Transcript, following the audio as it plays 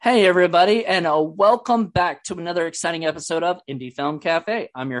Hey, everybody, and welcome back to another exciting episode of Indie Film Cafe.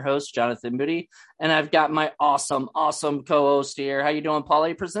 I'm your host, Jonathan Moody, and I've got my awesome co-host here. How you doing,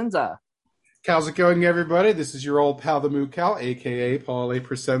 Paulie Presenza? How's it going, everybody? This is your old pal, the Moo Cow, a.k.a. Paul A.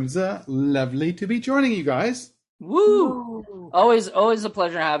 Presenza. Lovely to be joining you guys. Woo! Always a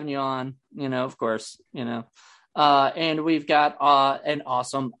pleasure having you on, of course, and we've got an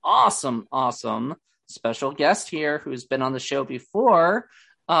awesome special guest here who's been on the show before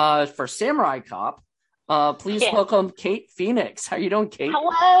for Samurai Cop. Please welcome Kate Phoenix. How you doing, Kate?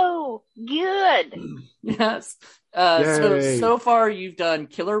 Hello. Good. Yes. So far you've done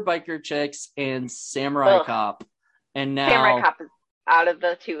Killer Biker Chicks and Samurai Cop, and now Samurai Cop is out of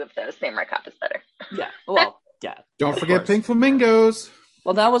the two of those. Samurai Cop is better. Yeah. Well, yeah. Don't forget Pink Flamingos.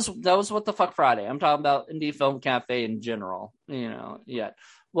 Well, that was What the Fuck Friday. I'm talking about Indie Film Cafe in general. Yeah.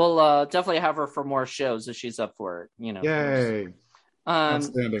 We'll definitely have her for more shows if she's up for it. Yay.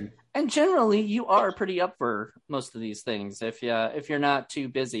 Outstanding. And generally, you are pretty up for most of these things if you're not too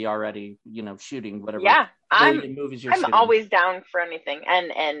busy already, shooting whatever. Yeah, movies you're I'm shooting. always down for anything,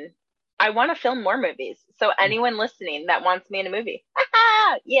 and I want to film more movies. So anyone listening that wants me in a movie,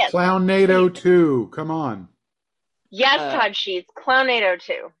 yes. Clownado 2, come on. Yes, Todd Sheets, Clownado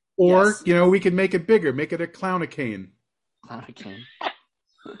 2. Or, we could make it bigger, make it a Clownacane. Clownacane.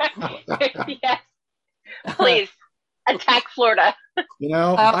 Yes. Please. Attack Florida.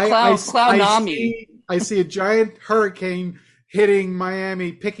 I see a giant hurricane hitting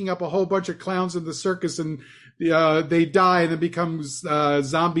Miami, picking up a whole bunch of clowns in the circus, and they die, and it becomes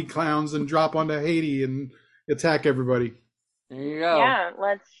zombie clowns and drop onto Haiti and attack everybody. There you go. Yeah,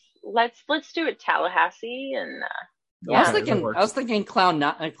 let's do it, Tallahassee, and I was thinking clown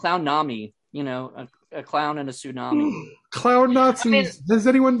Nami. A clown and a tsunami. Clown Nazis. Has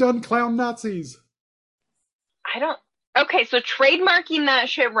anyone done clown Nazis? I don't. Okay, so trademarking that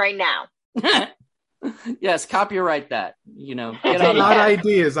shit right now. Yes, copyright that. Get on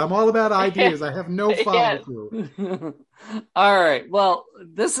ideas. I'm all about ideas. I have no follow through. All right. Well,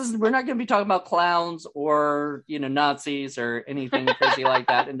 we're not going to be talking about clowns or Nazis or anything crazy like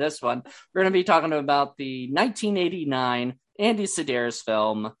that in this one. We're going to be talking about the 1989 Andy Sedaris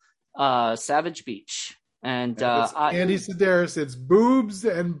film, Savage Beach. And Andy Sedaris, it's boobs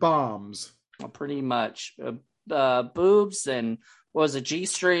and bombs. Pretty much. Boobs and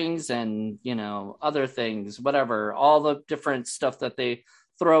G-strings and other things, whatever, all the different stuff that they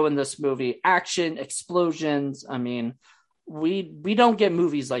throw in this movie, action, explosions. I mean, we don't get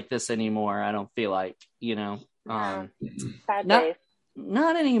movies like this anymore. I don't feel like not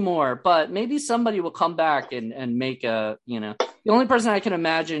anymore, but maybe somebody will come back and make the only person I can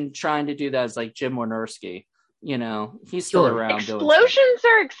imagine trying to do that is like Jim Wynorski. He's still around. Explosions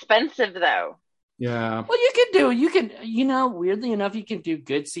are expensive though. Yeah. Well, weirdly enough, you can do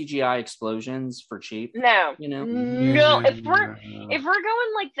good CGI explosions for cheap. No. No. If we're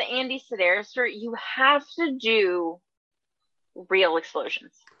going like the Andy Sedaris route, you have to do real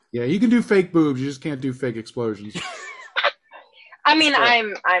explosions. Yeah, you can do fake boobs, you just can't do fake explosions. I mean,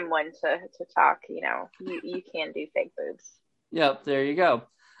 I'm one to talk, you can do fake boobs. Yep, there you go.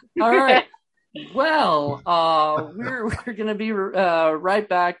 All right. Well, we're going to be right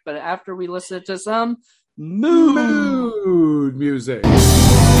back, but after we listen to some mood music. All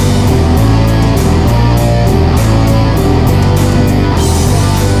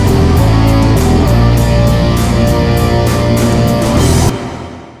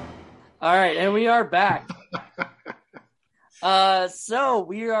right, and we are back. So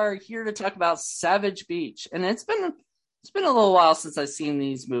we are here to talk about Savage Beach, and it's been a little while since I've seen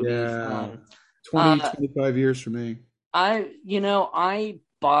these movies. Yeah. 25 years for me. I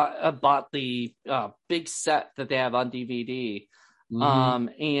bought the big set that they have on DVD. And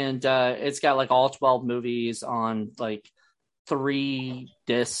it's got like all 12 movies on like 3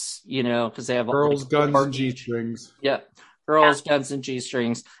 discs, because they have Girls, Guns, and G-Strings. Yeah. Girls, Guns, and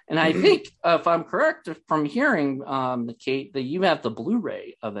G-Strings. And I think, if I'm correct from hearing, Kate, that you have the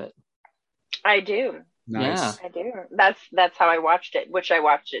Blu-ray of it. I do. Nice. Yeah. I do. That's how I watched it, which I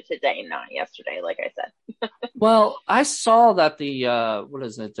watched it today, not yesterday, like I said. Well, I saw that the what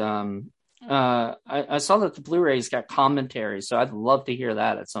is it? I saw that the Blu-ray's got commentary, so I'd love to hear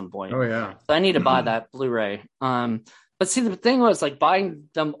that at some point. Oh yeah. So I need to buy that Blu-ray. But see, the thing was like buying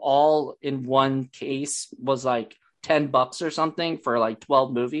them all in one case was like $10 or something for like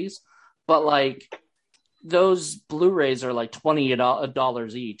 12 movies, but like those Blu-rays are like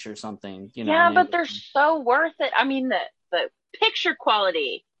 $20 each or something, Yeah, but they're so worth it. I mean, the picture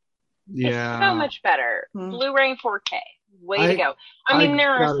quality is so much better. Blu-ray and 4K, way to go. I mean,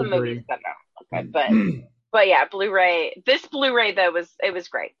 there are some movies that don't look good, but But yeah, Blu-ray. This Blu-ray though was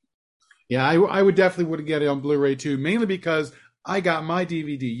great. Yeah, I would definitely get it on Blu-ray too, mainly because I got my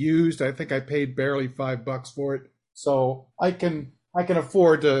DVD used. I think I paid barely $5 for it, so I can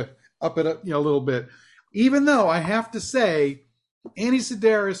afford to up it up, a little bit. Even though I have to say, Andy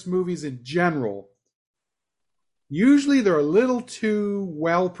Sidaris movies in general, usually they're a little too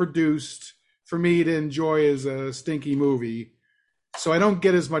well produced for me to enjoy as a stinky movie, so I don't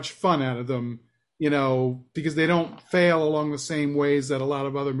get as much fun out of them. Because they don't fail along the same ways that a lot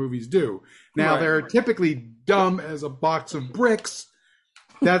of other movies do. Now, they're typically dumb as a box of bricks.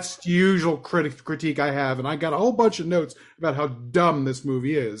 That's the usual critique I have. And I got a whole bunch of notes about how dumb this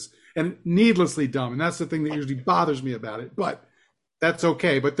movie is, and needlessly dumb. And that's the thing that usually bothers me about it. But that's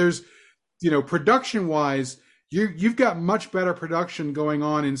okay. But there's, production-wise, you've got much better production going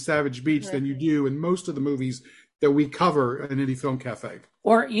on in Savage Beach than you do in most of the movies that we cover in Indie Film Cafe.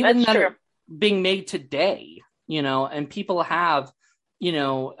 Or even that are being made today, and people have,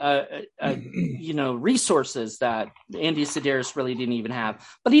 resources that Andy Sidaris really didn't even have,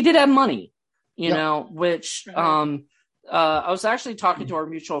 but he did have money, which, I was actually talking to our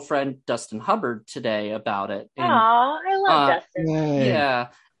mutual friend, Dustin Hubbard, today about it. And, I love Dustin. Yeah.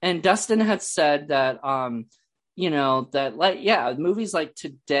 And Dustin had said that, movies like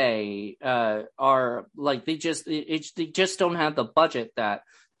today, are like, they just don't have the budget that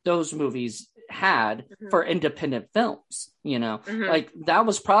those movies had for independent films, like that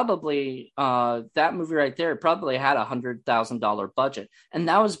was probably that movie right there probably had $100,000 budget, and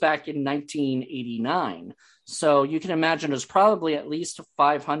that was back in 1989. So you can imagine it was probably at least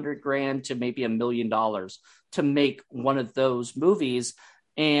 $500,000 to maybe $1 million to make one of those movies.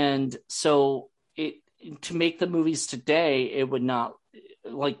 And so to make the movies today, it would not,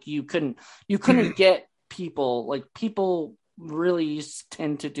 like, you couldn't get people really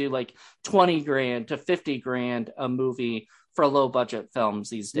tend to do like $20,000 to $50,000 a movie for low budget films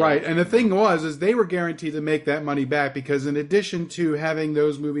these days. Right. And the thing is they were guaranteed to make that money back, because in addition to having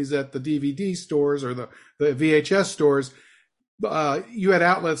those movies at the DVD stores or the VHS stores, you had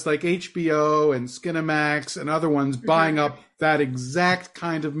outlets like HBO and Skinamax and other ones buying up that exact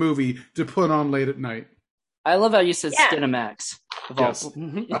kind of movie to put on late at night. I love how you said Skinamax. Yes.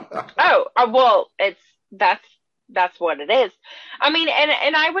 Well, that's what it is. I mean,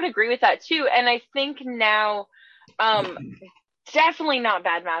 and I would agree with that too. And I think now, definitely not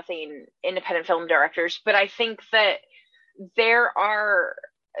bad mouthing independent film directors, but I think that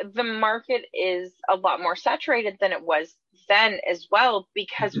the market is a lot more saturated than it was then as well,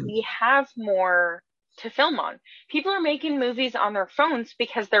 because we have more to film on. People are making movies on their phones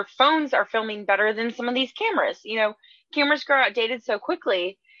because their phones are filming better than some of these cameras. Cameras grow outdated so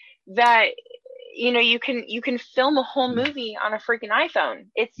quickly that you can film a whole movie on a freaking iPhone.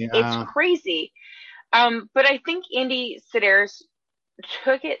 It's crazy. But I think Andy Sidaris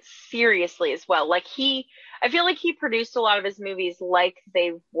took it seriously as well. Like I feel like he produced a lot of his movies like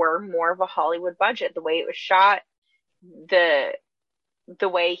they were more of a Hollywood budget. The way it was shot, the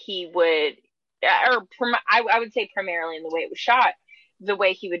way he would, I would say primarily in the way it was shot, the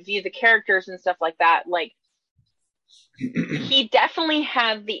way he would view the characters and stuff like that. Like, he definitely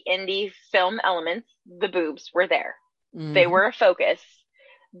had the indie film elements. The boobs were there. Mm-hmm. They were a focus.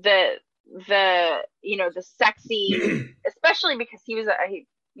 The sexy, especially because he was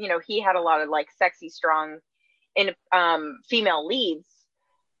he had a lot of like sexy, strong female leads.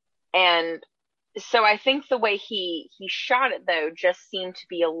 And so I think the way he shot it though just seemed to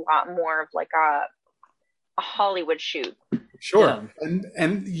be a lot more of like a Hollywood shoot. Sure. Yeah.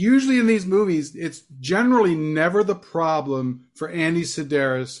 And usually in these movies, it's generally never the problem for Andy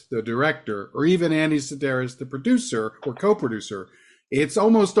Sidaris, the director, or even Andy Sidaris, the producer or co-producer. It's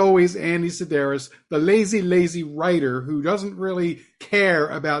almost always Andy Sidaris, the lazy writer who doesn't really care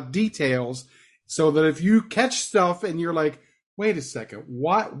about details, so that if you catch stuff and you're like, wait a second,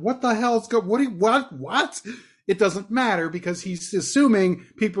 what the hell's what? It doesn't matter, because he's assuming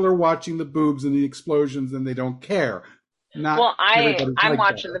people are watching the boobs and the explosions and they don't care. I'm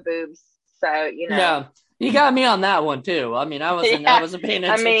watching the boobs, so Yeah, you got me on that one too. I mean, I wasn't paying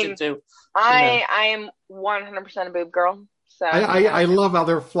attention to. I am 100% a boob girl. So I love how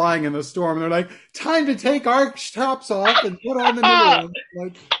they're flying in the storm. They're like, time to take our tops off and put on the new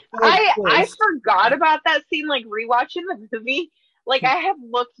one. Like, I forgot about that scene. Like rewatching the movie, like I had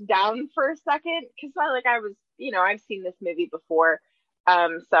looked down for a second because I was, I've seen this movie before, so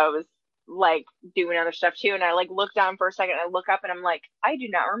I was like doing other stuff too, and I like look down for a second, I look up and I'm like, I do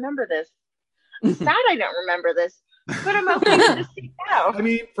not remember this. I'm sad I don't remember this. But I'm okay with the scene now. I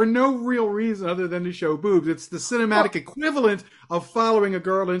mean, for no real reason other than to show boobs. It's the cinematic equivalent of following a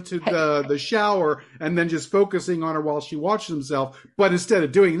girl into the shower and then just focusing on her while she washes herself. But instead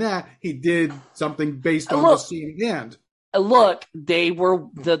of doing that, he did something based on the scene at hand. Look, they were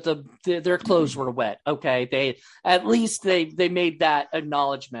their clothes were wet. Okay, they made that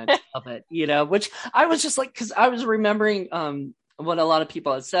acknowledgement of it, which I was just like, because I was remembering what a lot of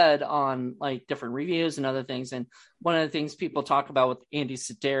people had said on like different reviews and other things, and one of the things people talk about with Andy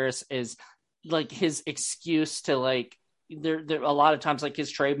Sedaris is like his excuse to like there a lot of times like his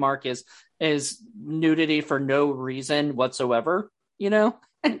trademark is nudity for no reason whatsoever,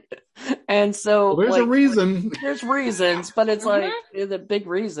 And so there's a reason. There's reasons, but it's like the big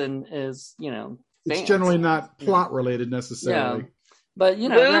reason is, fans. It's generally not plot related necessarily. Yeah. But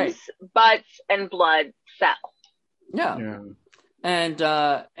boobs, right. butts, and blood sell. Yeah. And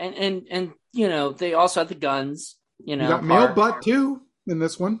they also had the guns. You got male butt too in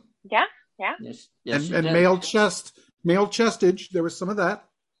this one. Yeah. Yes, and male chestage. There was some of that.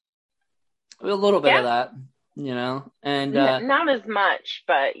 A little bit of that. And not as much,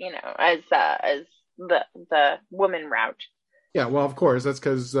 but as the woman route. Yeah, well, of course, that's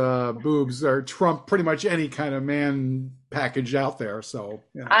because boobs are trump pretty much any kind of man package out there. So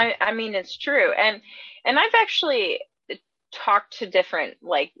I mean, it's true, and I've actually talked to different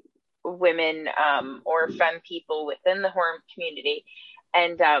like women or femme people within the horror community,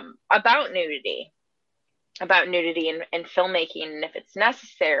 and about nudity in filmmaking and if it's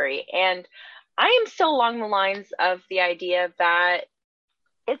necessary, and I am still along the lines of the idea that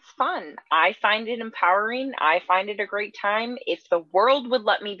it's fun. I find it empowering. I find it a great time. If the world would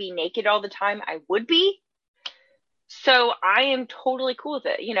let me be naked all the time, I would be. So I am totally cool with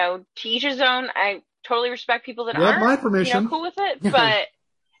it. To each his own. I totally respect people that aren't my permission. Cool with it. But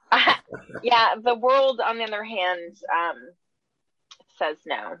the world, on the other hand, says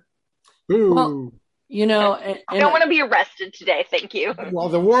no. Ooh. Well, I don't want to be arrested today. Thank you. Well,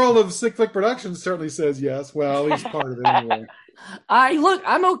 the world of Sick Flick Productions certainly says yes. Well, at least part of it anyway. I'm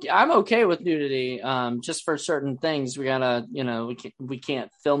okay with nudity. Just for certain things, we gotta, we can't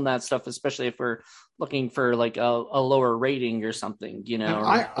film that stuff, especially if we're looking for like a lower rating or something.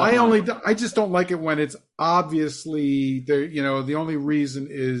 I just don't like it when it's obviously the only reason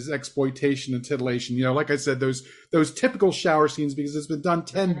is exploitation and titillation. Like I said, those typical shower scenes, because it's been done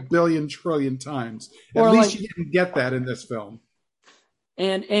 10 billion trillion times. At least you didn't get that in this film.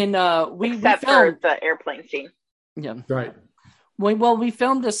 And we except for the airplane scene. Yeah, right. Well, we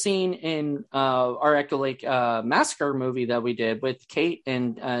filmed a scene in our Echo Lake Massacre movie that we did with Kate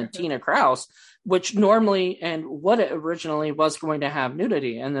and Tina Kraus, which normally and what it originally was going to have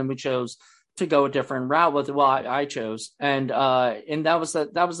nudity, and then we chose to go a different route with what I chose, and that was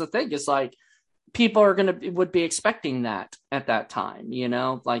the thing. It's like people would be expecting that at that time,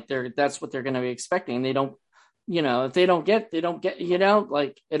 like that's what they're going to be expecting. They don't. If they don't get,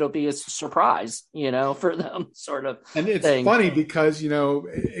 like it'll be a surprise, for them sort of. And it's funny because,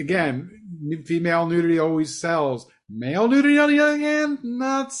 again, female nudity always sells. Male nudity, on the other hand,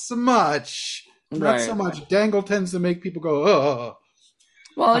 not so much. Not so much. Dangle tends to make people go, oh.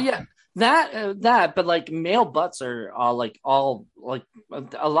 Well, yeah, that, but like male butts are all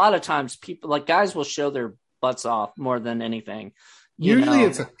a lot of times people like guys will show their butts off more than anything. Usually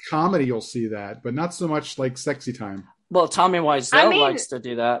it's a comedy you'll see that, but not so much like Sexy Time. Well, Tommy Wiseau likes to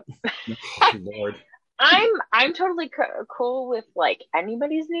do that. Oh, Lord. I'm totally cool with like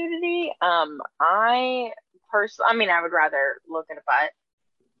anybody's nudity. I would rather look at a butt.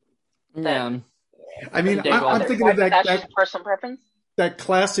 Yeah. I'm thinking of that. That's just personal preference. That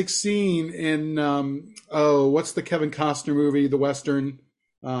classic scene in what's the Kevin Costner movie, the Western,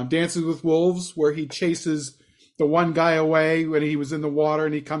 Dances with Wolves, where he chases the one guy away when he was in the water,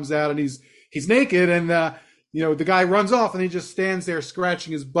 and he comes out and he's naked, and the guy runs off and he just stands there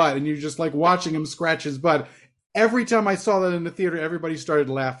scratching his butt, and you're just like watching him scratch his butt. Every time I saw that in the theater, everybody started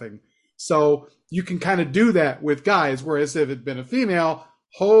laughing. So you can kind of do that with guys, whereas if it'd been a female,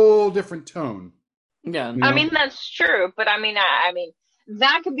 whole different tone. Yeah, I mean that's true, but I mean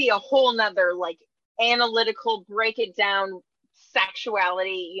that could be a whole nother like analytical break it down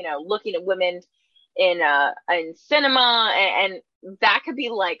sexuality. Looking at women in cinema, and that could be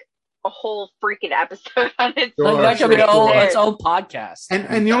like a whole freaking episode on its own. That could be its own podcast.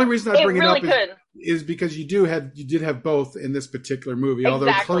 And the only reason I bring it really up is because you did have both in this particular movie,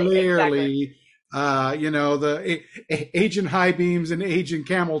 although clearly, the Agent High Beams and Agent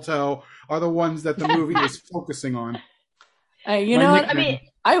Camel Toe are the ones that the movie is focusing on. You know what? I mean,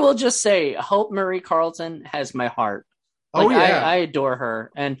 I will just say, Hope Marie Carlton has my heart. Like, I adore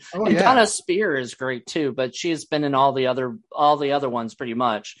her, and Donna Spear is great too. But she's been in all the other ones pretty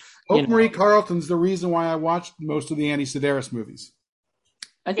much. Hope Marie Carlton's the reason why I watched most of the Andy Sedaris movies.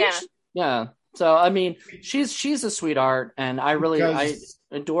 I think So I mean, she's a sweetheart, and I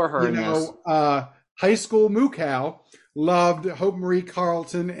adore her. High School Moo Cow loved Hope Marie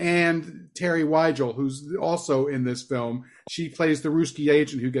Carlton and Terry Weigel, who's also in this film. She plays the Ruski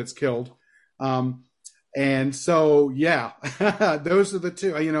agent who gets killed. And so, those are the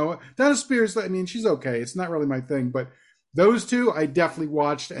two. Donna Spears, I mean, she's okay. It's not really my thing, but those two I definitely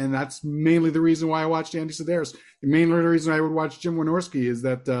watched, and that's mainly the reason why I watched Andy Sedaris. Mainly the reason I would watch Jim Wynorski is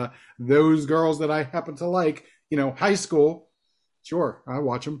that those girls that I happen to like, high school, sure, I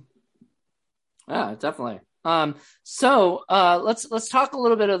watch them. Yeah, definitely. So let's talk a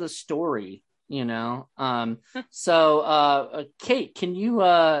little bit of the story. So Kate, can you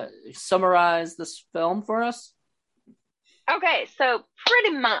summarize this film for us? Okay, so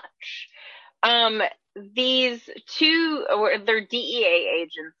pretty much, these two, or they're DEA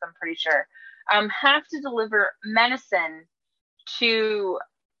agents, I'm pretty sure, have to deliver medicine to,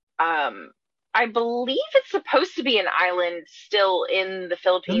 I believe it's supposed to be an island still in the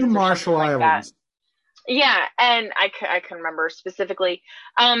Philippines. In the Marshall Islands. Yeah, and I can remember specifically.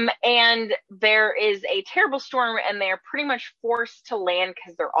 And there is a terrible storm, and they're pretty much forced to land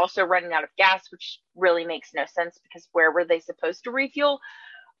because they're also running out of gas, which really makes no sense because where were they supposed to refuel?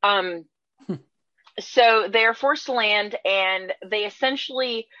 So they're forced to land, and they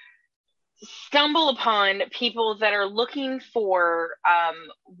essentially stumble upon people that are looking for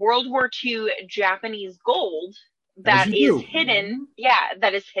World War II Japanese gold that is hidden. Yeah,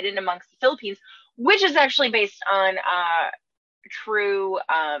 that is hidden amongst the Philippines, which is actually based on true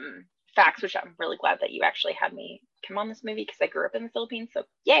facts, which I'm really glad that you actually had me come on this movie because I grew up in the Philippines, so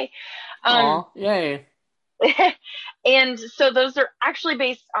yay. Yay. And so those are actually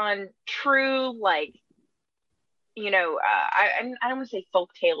based on true, like, I don't want to say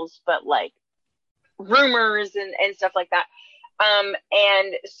folk tales, but like rumors and stuff like that.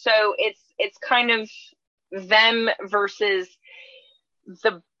 And so it's kind of them versus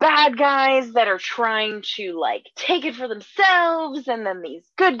the bad guys that are trying to like take it for themselves, and then these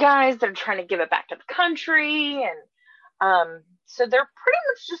good guys that are trying to give it back to the country, and so they're pretty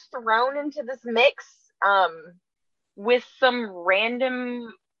much just thrown into this mix with some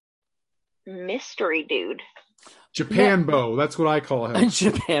random mystery dude. Japan Bo, that's what I call him.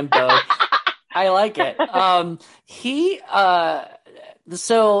 Japan Bo. I like it.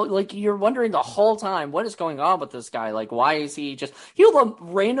 So like you're wondering the whole time what is going on with this guy, like why is he'll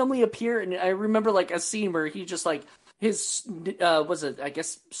randomly appear, and I remember like a scene where he just like his was it I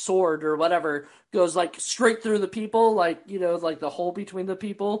guess sword or whatever goes like straight through the people, like like the hole between the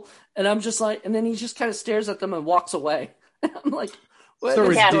people, and I'm just like, and then he just kind of stares at them and walks away. I'm like, what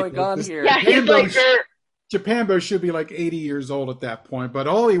is going on here? Yeah, he's like Japan Bo should be like 80 years old at that point, but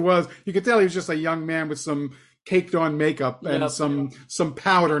all he was, you could tell he was just a young man with some caked on makeup and some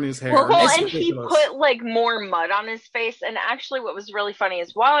powder in his hair. Well, and he put like more mud on his face. And actually what was really funny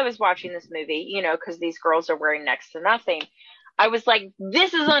is while I was watching this movie, because these girls are wearing next to nothing, I was like,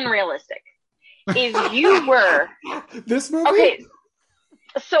 this is unrealistic. If you were this movie? Okay.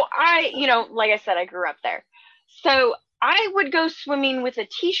 So I, like I said, I grew up there. So I would go swimming with a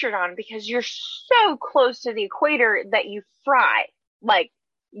t-shirt on because you're so close to the equator that you fry. Like,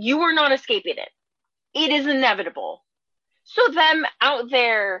 you are not escaping it. It is inevitable. So them out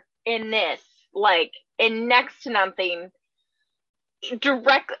there in this, like, in next to nothing, in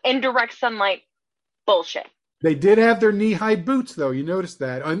direct sunlight, bullshit. They did have their knee-high boots, though. You noticed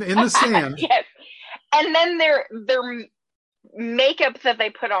that in the sand. Yes. And then their makeup that they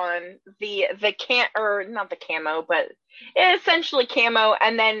put on, not the camo, but essentially camo,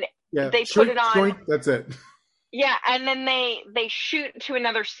 and then they put it on. That's it. Yeah, and then they shoot to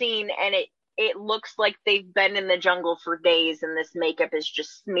another scene, and it looks like they've been in the jungle for days, and this makeup is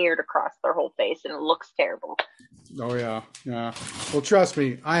just smeared across their whole face, and it looks terrible. Oh yeah. Well, trust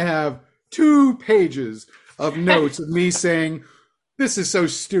me, I have 2 pages of notes of me saying, this is so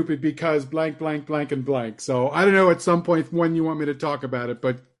stupid because blank, blank, blank, and blank. So I don't know at some point when you want me to talk about it,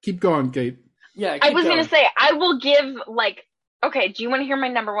 but keep going, Kate. Yeah, I was going to say, I will give, okay, do you want to hear my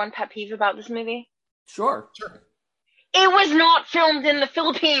number 1 pet peeve about this movie? Sure. It was not filmed in the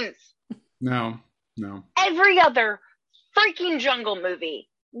Philippines. No. Every other freaking jungle movie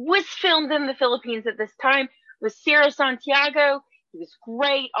was filmed in the Philippines at this time. With Ciro Santiago, he was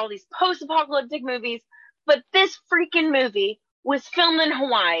great, all these post-apocalyptic movies, but this freaking movie was filmed in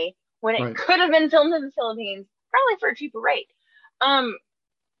Hawaii when it could have been filmed in the Philippines, probably for a cheaper rate.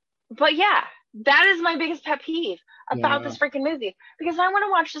 But yeah, That is my biggest pet peeve about this freaking movie, because I want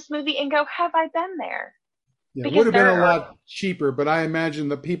to watch this movie and go, have I been there? Yeah, it would have been a lot cheaper, but I imagine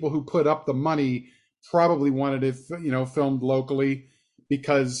the people who put up the money probably wanted it, filmed locally,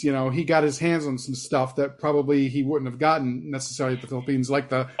 because he got his hands on some stuff that probably he wouldn't have gotten necessarily at the Philippines, like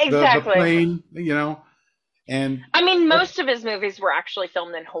the plane, And I mean, most of his movies were actually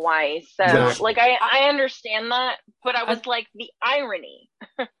filmed in Hawaii, so I understand that, but I was like, the irony.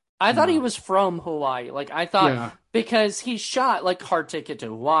 I thought he was from Hawaii. Like, I thought because he shot like Hard Ticket to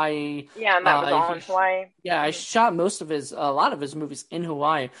Hawaii. Yeah, and that was all in Hawaii. Yeah, I shot a lot of his movies in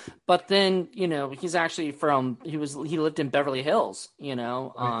Hawaii. But then, he's actually he lived in Beverly Hills,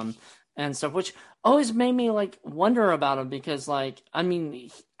 and stuff, which always made me like wonder about him, because like, I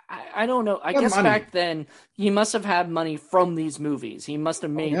mean, I don't know. I guess back then he must have had money from these movies. He must have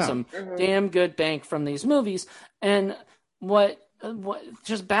made some damn good bank from these movies. And what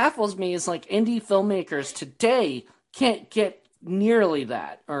just baffles me is like indie filmmakers today can't get nearly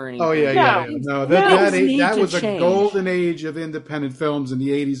that or anything. Oh yeah. No, that was a golden age of independent films in the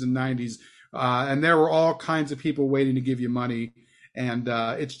 80s and 90s, and there were all kinds of people waiting to give you money, and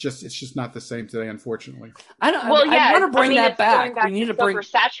it's just not the same today, unfortunately. I want to bring that back. We need to bring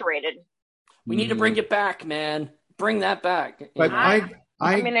oversaturated. We need to bring it back, man. Bring that back. But I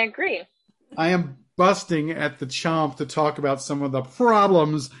agree. I am busting at the chomp to talk about some of the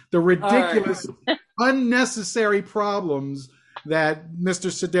problems, the ridiculous, unnecessary problems that Mr.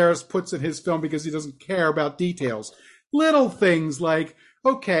 Sedaris puts in his film because he doesn't care about details. Little things like,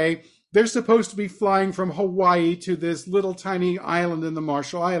 okay, they're supposed to be flying from Hawaii to this little tiny island in the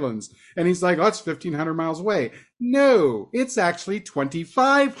Marshall Islands. And he's like, oh, that's 1,500 miles away. No, it's actually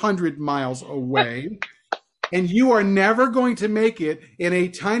 2,500 miles away. And you are never going to make it in a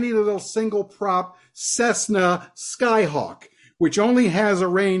tiny little single prop Cessna Skyhawk, which only has a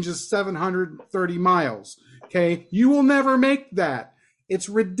range of 730 miles. Okay. You will never make that. It's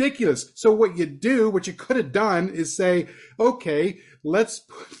ridiculous. So what you could have done is say, okay, let's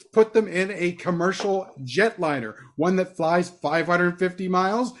put them in a commercial jetliner, one that flies 550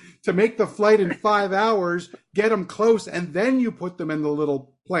 miles to make the flight in 5 hours, get them close, and then you put them in the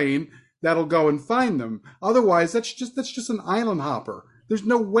little plane that'll go and find them. Otherwise, that's just an island hopper. There's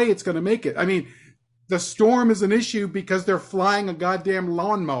no way it's going to make it. I mean, the storm is an issue because they're flying a goddamn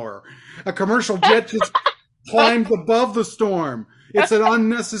lawnmower. A commercial jet just climbs above the storm. It's an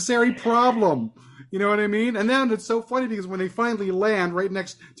unnecessary problem. You know what I mean? And then it's so funny because when they finally land right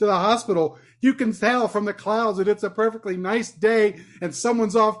next to the hospital, you can tell from the clouds that it's a perfectly nice day, and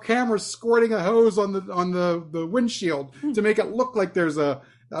someone's off camera squirting a hose on the windshield to make it look like there's a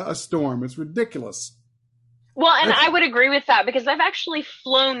storm. It's ridiculous. Well, and I would agree with that because I've actually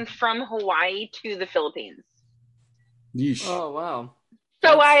flown from Hawaii to the Philippines. Yeesh. Oh, wow.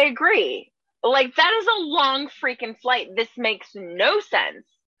 So I agree. Like, that is a long freaking flight. This makes no sense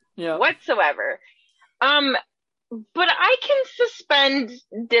whatsoever. But I can suspend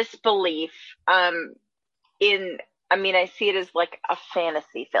disbelief I see it as like a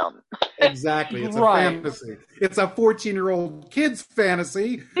fantasy film. Exactly. It's a fantasy. It's a 14-year-old kid's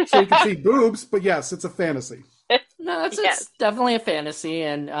fantasy, so you can see boobs, but yes, it's a fantasy. No, it's definitely a fantasy,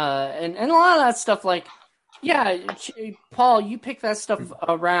 and a lot of that stuff, like, Paul, you pick that stuff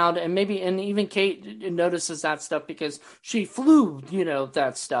around, and even Kate notices that stuff because she flew,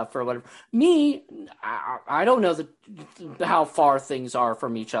 that stuff or whatever. Me, I don't know how far things are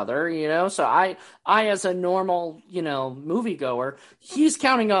from each other, so I as a normal, moviegoer, he's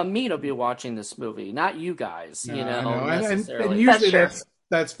counting on me to be watching this movie, not you guys, necessarily. And usually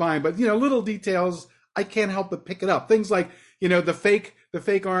that's fine, but little details, I can't help but pick it up. Things like, the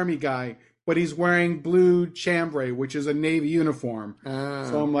fake army guy, but he's wearing blue chambray, which is a Navy uniform.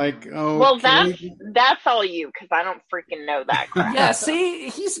 So I'm like, oh. Well, that's all you, because I don't freaking know that crap. Yeah, see,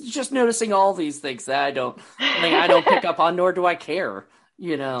 he's just noticing all these things that I don't pick up on, nor do I care. But,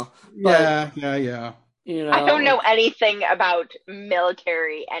 yeah. I don't know anything about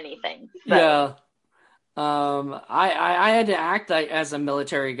military anything. So. Yeah. I had to act as a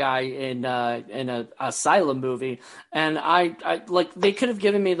military guy in an asylum movie, and I like, they could have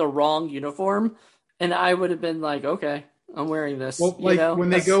given me the wrong uniform, and I would have been like, okay, I'm wearing this. Well, when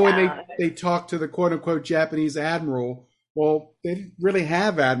they go and they talk to the quote unquote Japanese admiral, well, they didn't really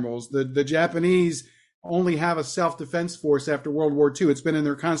have admirals. The Japanese only have a self-defense force after World War II. It's been in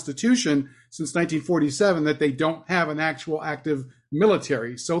their constitution since 1947 that they don't have an actual active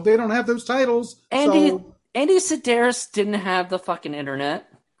military, so they don't have those titles. Andy Sedaris didn't have the fucking internet.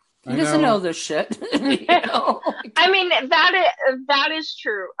 He doesn't know this shit. I mean, that is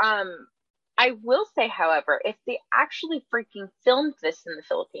true. I I will say, however, if they actually freaking filmed this in the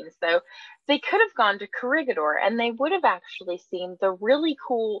Philippines, though, they could have gone to Corregidor and they would have actually seen the really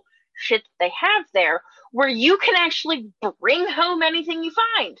cool shit they have there, where you can actually bring home anything you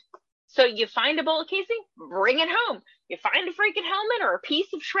find. So you find a bullet casing, bring it home. You find a freaking helmet or a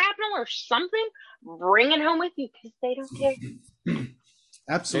piece of shrapnel or something, bring it home with you, because they don't care.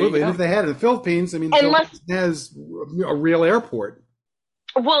 Absolutely. And if they had it in the Philippines, I mean, the Philippines has a real airport.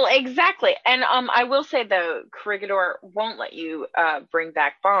 Well, exactly. And I will say, though, Corregidor won't let you bring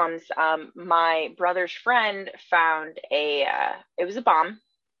back bombs. My brother's friend found it was a bomb,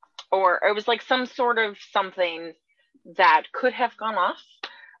 or it was like some sort of something that could have gone off.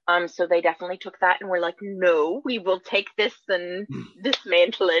 So they definitely took that and were like, no, we will take this and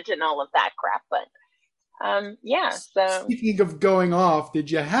dismantle it and all of that crap. But yeah, so speaking of going off,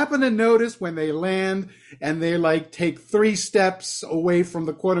 did you happen to notice when they land and they like take 3 steps away from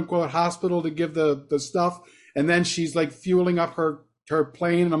the quote unquote hospital to give the stuff, and then she's like fueling up her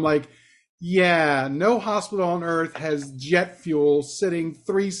plane, and I'm like, yeah, no hospital on earth has jet fuel sitting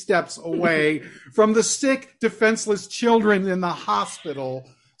 3 steps away from the sick, defenseless children in the hospital.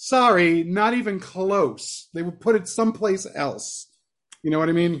 Sorry, not even close. They would put it someplace else. You know what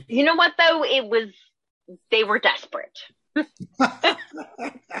I mean? You know what, though? They were desperate.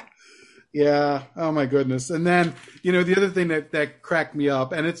 Yeah. Oh my goodness. And then, you know, the other thing that cracked me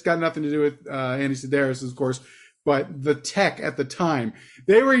up, and it's got nothing to do with Andy Sedaris, of course, but the tech at the time,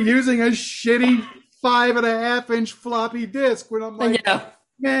 they were using a shitty 5.5-inch floppy disk. When I'm like,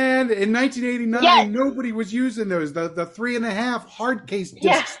 man, in 1989, nobody was using those. The 3.5 hard case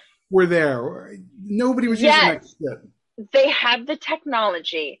discs were there. Nobody was using that shit. They had the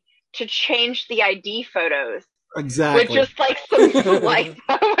technology to change the ID photos. Exactly. With just like some lights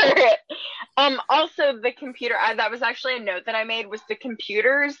over it. Also, the computer, that was actually a note that I made, was the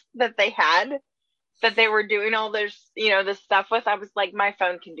computers that they had, that they were doing all this, this stuff with. I was like, my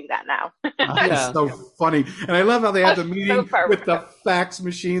phone can do that now. That's so funny. And I love how they had the meeting with the fax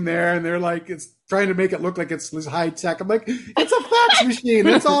machine there, and they're like, it's trying to make it look like it's high tech. I'm like, it's a fax machine.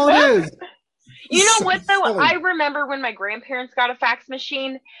 That's all it is. You know what, though? I remember when my grandparents got a fax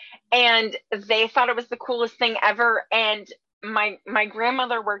machine, and they thought it was the coolest thing ever. And my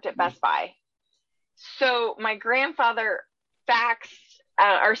grandmother worked at Best Buy. So my grandfather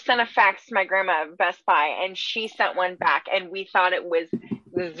sent a fax to my grandma at Best Buy, and she sent one back, and we thought it was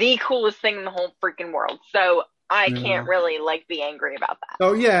the coolest thing in the whole freaking world. So I can't really be angry about that.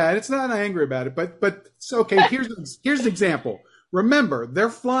 Oh yeah, it's not angry about it, but so okay. Here's the example. Remember, they're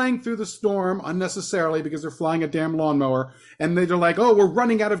flying through the storm unnecessarily because they're flying a damn lawnmower, and they're like, "Oh, we're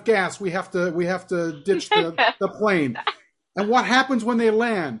running out of gas. We have to ditch the plane." And what happens when they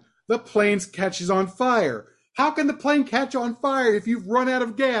land? The plane catches on fire. How can the plane catch on fire if you've run out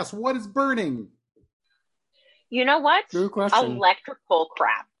of gas? What is burning? You know what? Good question. Electrical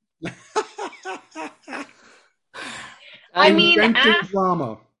crap. I mean,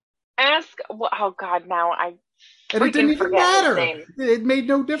 ask. Oh God, now I. And it didn't even matter. It made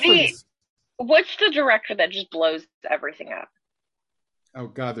no difference. See, what's the director that just blows everything up? Oh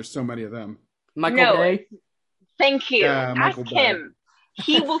God, there's so many of them. Michael Bay. Thank you. Ask him.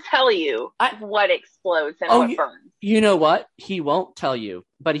 He will tell you what explodes and what burns. You know what? He won't tell you,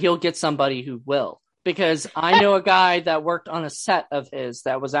 but he'll get somebody who will. Because I know a guy that worked on a set of his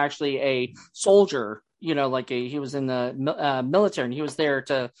that was actually a soldier. He was in the military, and he was there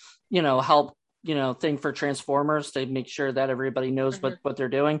to, help. Thing for Transformers to make sure that everybody knows what they're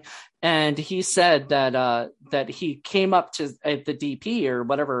doing. And he said that he came up to the DP or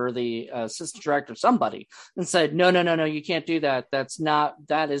whatever, the assistant director, somebody, and said, no, you can't do that.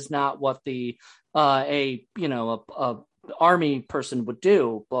 That is not what the a army person would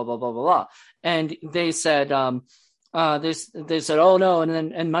do, blah, blah, blah, blah, blah. And they said, they said, oh no.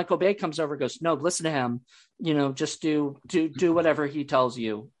 And Michael Bay comes over and goes, no, listen to him. Just do whatever he tells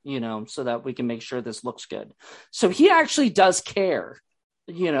you, so that we can make sure this looks good. So he actually does care,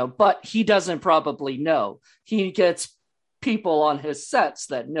 but he doesn't probably know. He gets people on his sets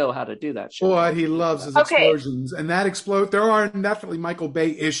that know how to do that shit. Boy, he loves his explosions. And that there are definitely Michael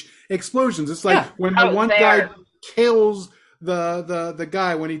Bay-ish explosions. It's like when the one guy kills the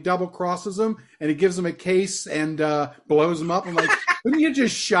guy, when he double crosses him and he gives him a case and blows him up. I'm like, wouldn't you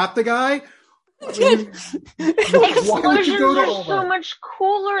just shot the guy? Explosions are so much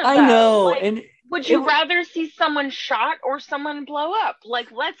cooler, though. I know. Would you rather see someone shot or someone blow up?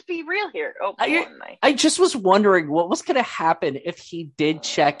 Let's be real here. I just was wondering what was going to happen if he did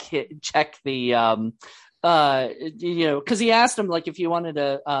check the because he asked him if you wanted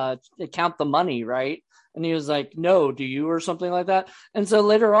to count the money, right? And he was like, no, do you, or something like that. And so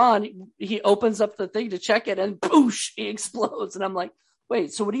later on, he opens up the thing to check it, and boosh, he explodes. And I'm like,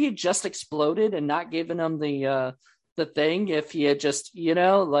 wait, so would he have just exploded and not given him the thing if he had just,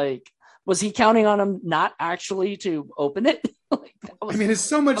 like, was he counting on him not actually to open it? Like, it's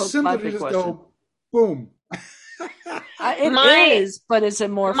so much simpler to just go, boom. It is, but is it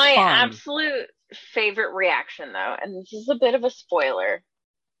more my fun? absolute favorite reaction, though, and this is a bit of a spoiler,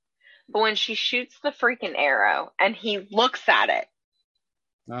 but when she shoots the freaking arrow and he looks at it,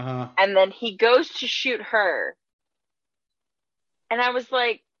 and then he goes to shoot her, and I was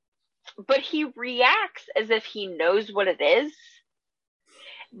like, but he reacts as if he knows what it is.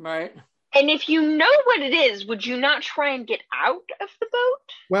 Right. And if you know what it is, would you not try and get out of the boat?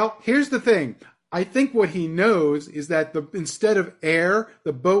 Well, here's the thing. I think what he knows is that instead of air,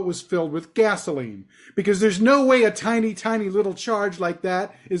 the boat was filled with gasoline. Because there's no way a tiny, tiny little charge like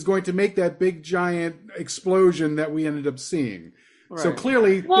that is going to make that big, giant explosion that we ended up seeing. Right. So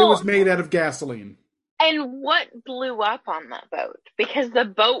clearly, it was made out of gasoline. And what blew up on that boat? Because the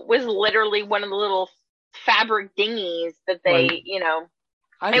boat was literally one of the little fabric dinghies that they,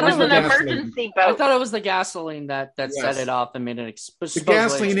 it was an emergency boat. I thought it was the gasoline that set it off and made it explode. The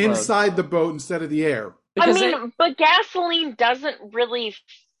gasoline inside the boat instead of the air. But gasoline doesn't really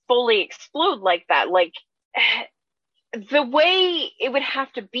fully explode like that. Like, the way it would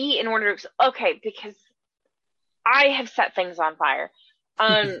have to be in order to... Okay, because I have set things on fire.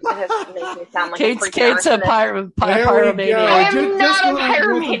 This makes me sound like Kate's a pyromaniac. I am not a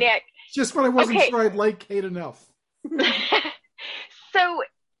pyromaniac. Just when I wasn't sure I'd like Kate enough. So,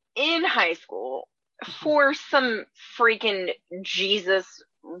 in high school, for some freaking Jesus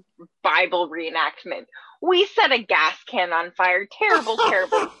Bible reenactment, we set a gas can on fire. Terrible,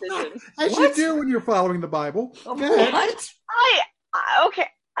 terrible decision. As you do when you're following the Bible. What?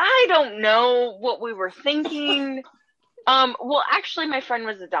 I don't know what we were thinking. Well, actually, my friend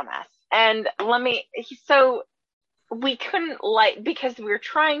was a dumbass. And so we couldn't light, because we were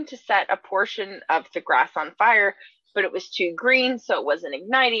trying to set a portion of the grass on fire, but it was too green, so it wasn't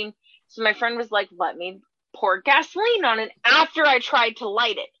igniting. So my friend was like, let me pour gasoline on it after I tried to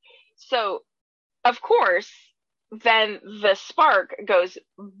light it. So, of course, then the spark goes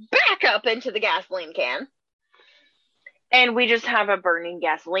back up into the gasoline can. And we just have a burning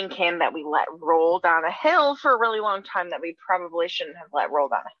gasoline can that we let roll down a hill for a really long time that we probably shouldn't have let roll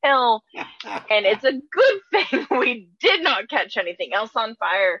down a hill. And it's a good thing we did not catch anything else on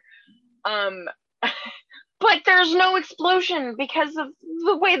fire. But there's no explosion because of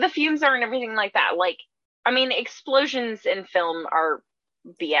the way the fumes are and everything like that. Like, explosions in film are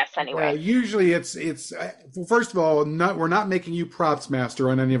BS anyway. Usually it's first of all, we're not making you props master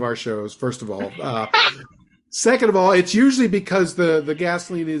on any of our shows, first of all. Second of all, it's usually because the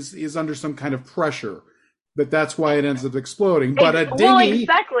gasoline is under some kind of pressure, that's why it ends up exploding. But a dinghy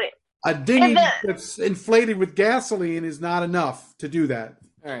that's inflated with gasoline is not enough to do that.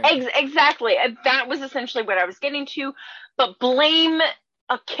 Right. Exactly. That was essentially what I was getting to. But blame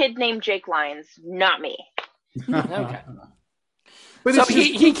a kid named Jake Lyons, not me. Okay. But so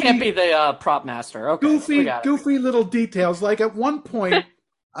he can't be the prop master. Okay. Goofy little details. Like at one point,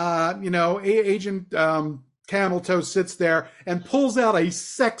 Agent Camel Toe sits there and pulls out a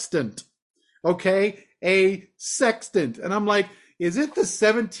sextant. Okay? A sextant. And I'm like, is it the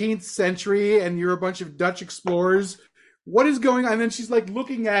 17th century and you're a bunch of Dutch explorers? What is going on? And then she's like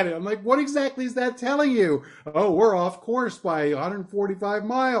looking at it. I'm like, what exactly is that telling you? Oh, we're off course by 145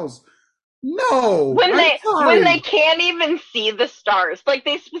 miles. No. When they can't even see the stars. Like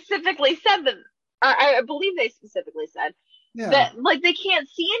they specifically said that, I believe they specifically said that, like, they can't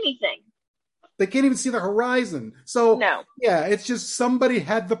see anything. They can't even see the horizon. So, no. Yeah, it's just somebody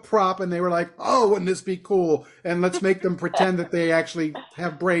had the prop and they were like, oh, wouldn't this be cool? And let's make them pretend that they actually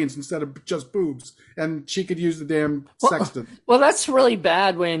have brains instead of just boobs. And she could use the damn sextant. Well, that's really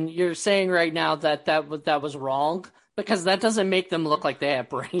bad when you're saying right now that was wrong, because that doesn't make them look like they have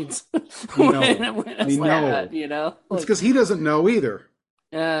brains. I know. It's because he doesn't know either.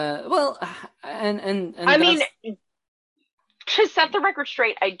 Well, and I mean, to set the record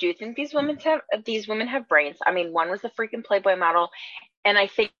straight, I do think these women have brains. I mean, one was a freaking Playboy model, and I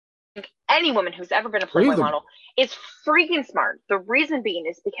think any woman who's ever been a Playboy model is freaking smart. The reason being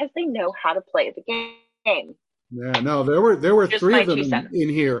is because they know how to play the game. Yeah, no, there were just three of them in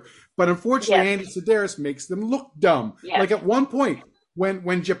here, but unfortunately, Andy Sedaris makes them look dumb. Yes. Like at one point,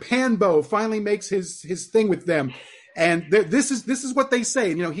 when Japan Bo finally makes his thing with them, and this is what they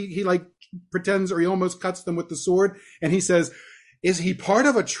say. He like pretends, or he almost cuts them with the sword, and he says, is he part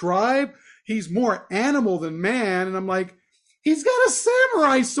of a tribe? He's more animal than man. And I'm like, He's got a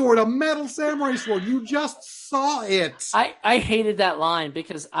samurai sword, a metal samurai sword. You just saw it. I hated that line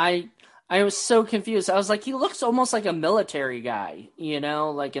because I was so confused. I was like, he looks almost like a military guy,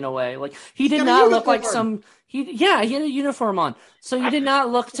 like in a way. Like he did not look like he had a uniform on. So he did not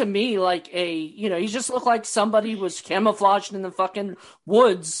look to me like he just looked like somebody was camouflaged in the fucking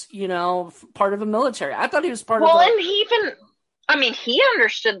woods, part of a military. I thought he was part of and he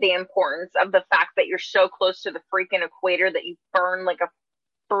understood the importance of the fact that you're so close to the freaking equator that you burn like a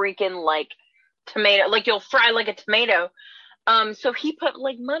freaking like tomato, like you'll fry like a tomato. So he put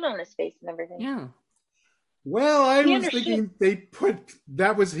like mud on his face and everything. Yeah. Well, I was thinking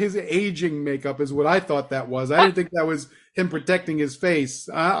that was his aging makeup is what I thought that was. I didn't think that was him protecting his face.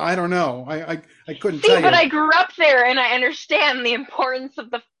 I don't know. I couldn't tell you. But I grew up there and I understand the importance of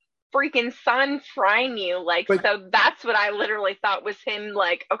the freaking sun frying you. So that's what I literally thought was him.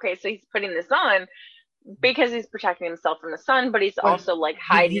 Like, okay, so he's putting this on because he's protecting himself from the sun, but he's also like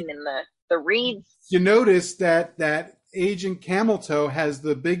hiding in the reeds. You notice that Agent Camel Toe has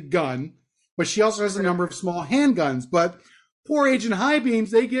the big gun, but she also has a number of small handguns. But poor Agent High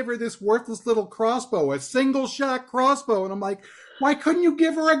Beams, they give her this worthless little crossbow, a single shot crossbow. And I'm like, why couldn't you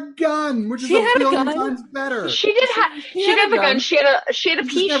give her a gun? Which is a billion times better. She did have the gun. She had a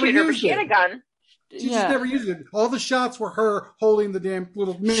pea shooter, but she had a gun. She just never used it. All the shots were her holding the damn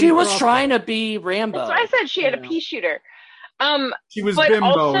little mini She was trying to be Rambo. That's what I said. She had a pea shooter. She was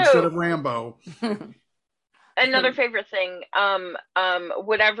Bimbo instead of Rambo. Another favorite thing,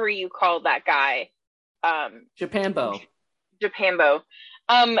 whatever you call that guy, Japambo,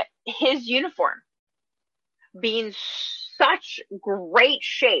 his uniform being such great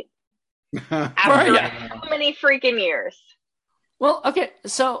shape after how many freaking years. Well, okay,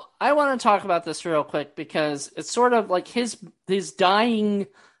 so I want to talk about this real quick because it's sort of like his dying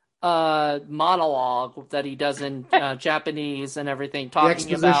monologue that he does in Japanese and everything, talking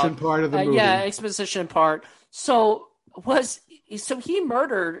the exposition part of the movie. Exposition part. So he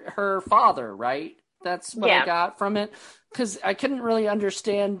murdered her father, right? That's what I got from it. Because I couldn't really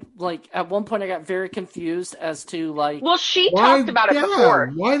understand, like, at one point I got very confused as to, like... Well, she talked about it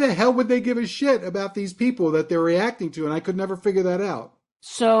before. Why the hell would they give a shit about these people that they're reacting to? And I could never figure that out.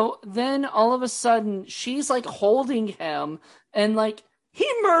 So then all of a sudden, she's, like, holding him, and, like,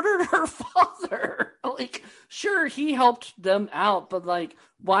 he murdered her father. Like, sure, he helped them out, but, like,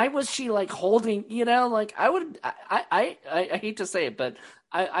 why was she, like, holding, like, I hate to say it, but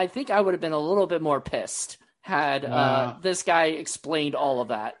I think I would have been a little bit more pissed had this guy explained all of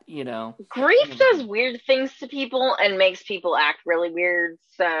that, Grief does weird things to people and makes people act really weird,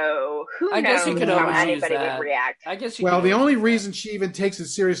 so who knows guess you could how anybody would react. I guess the only reason she even takes it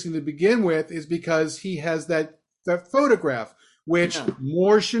seriously to begin with is because he has that photograph, which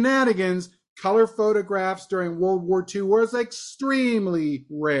more shenanigans, color photographs during World War II was extremely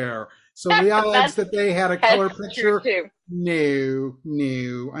rare. So the odds that they had a color picture,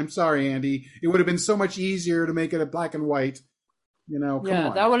 no. I'm sorry, Andy. It would have been so much easier to make it a black and white. Come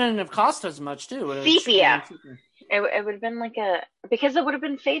on. That wouldn't have cost as much too. Sepia. It would have been because it would have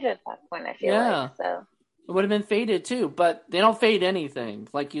been faded at that point. I feel like so. It would have been faded too, but they don't fade anything,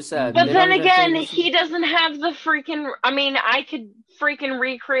 like you said. But then again, he doesn't have the freaking... I mean, I could freaking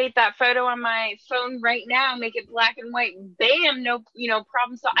recreate that photo on my phone right now, make it black and white. Bam, no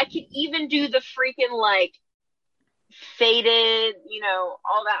problem. So I could even do the freaking, like, faded,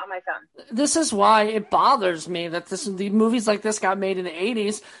 all that on my phone. This is why it bothers me that the movies like this got made in the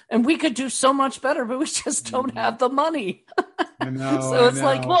 80s, and we could do so much better, but we just don't have the money. I know. So it's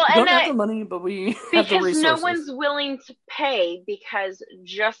like, we don't have the money, but we have the resources. Because no one's willing to pay, because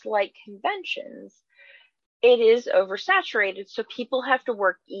just like conventions, it is oversaturated, so people have to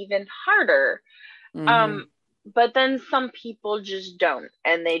work even harder. Mm-hmm. But then some people just don't,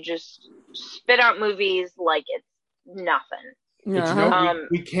 and they just spit out movies like it's nothing.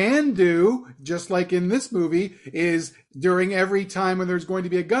 We can do, just like in this movie, is during every time when there's going to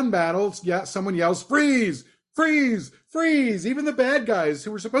be a gun battle, someone yells, "Freeze! Freeze! Freeze!" Even the bad guys,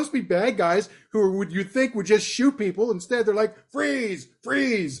 who were supposed to be bad guys, who you think would just shoot people, instead they're like, "Freeze!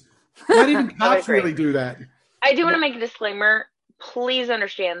 Freeze!" Not even cops really do that. I do want to make a disclaimer. Please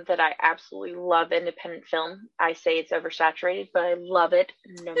understand that I absolutely love independent film. I say it's oversaturated, but I love it.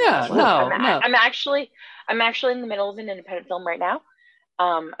 I'm actually in the middle of an independent film right now.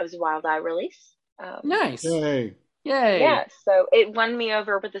 It was a Wild Eye release. Nice. Yay. Yeah, so it won me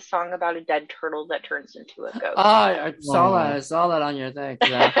over with a song about a dead turtle that turns into a ghost. I saw that on your thing.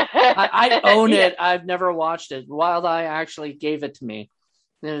 Yeah. I own it. I've never watched it. Wild Eye actually gave it to me.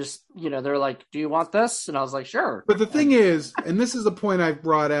 There's, they're like, "Do you want this?" And I was like, "Sure." But the thing is, and this is a point I've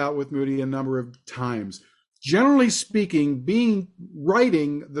brought out with Moody a number of times, generally speaking,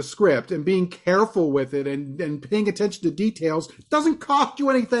 writing the script and being careful with it and paying attention to details doesn't cost you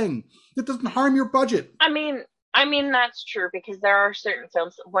anything. It doesn't harm your budget. I mean, that's true, because there are certain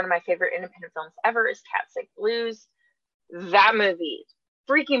films. One of my favorite independent films ever is Cat's Blues. That movie,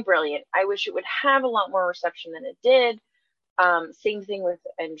 freaking brilliant. I wish it would have a lot more reception than it did. Same thing with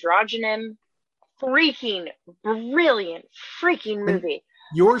Androgynon. Freaking brilliant, freaking movie.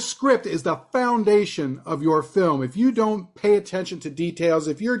 Your script is the foundation of your film. If you don't pay attention to details,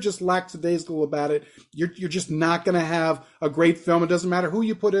 if you're just lackadaisical about it, you're just not going to have a great film. It doesn't matter who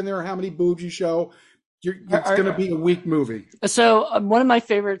you put in there or how many boobs you show. It's going to be a weak movie. So one of my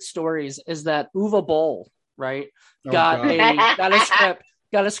favorite stories is that Uwe Boll, right, got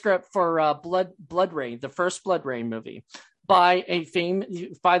a script for Blood Rain, the first Blood Rain movie, by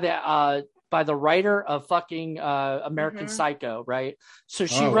the writer of fucking American Psycho, right? So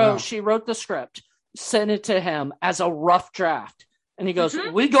she wrote the script, sent it to him as a rough draft, and he goes,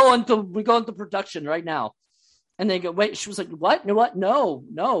 "We go into production right now." And they go, "Wait," she was like, "What?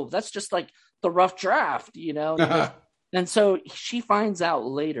 No, that's just like the rough draft, you know?" And so she finds out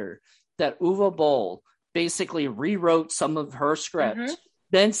later that Uwe Boll basically rewrote some of her script,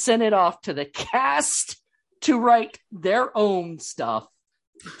 then sent it off to the cast to write their own stuff,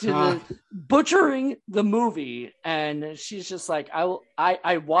 butchering the movie. And she's just like,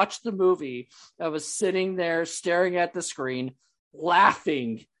 I watched the movie. I was sitting there staring at the screen,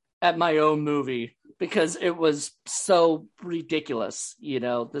 laughing at my own movie because it was so ridiculous, you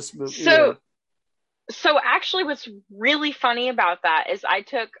know, this movie. So actually what's really funny about that is I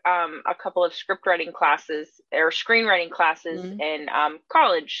took a couple of script writing classes or screenwriting classes in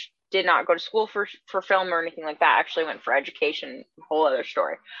college. Did not go to school for film or anything like that. Actually went for education, whole other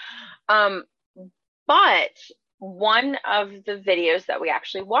story. But one of the videos that we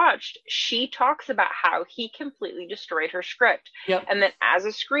actually watched, she talks about how he completely destroyed her script. Yep. And that as a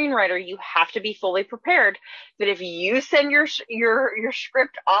screenwriter, you have to be fully prepared that if you send your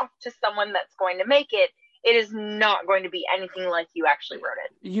script off to someone that's going to make it, it is not going to be anything like you actually wrote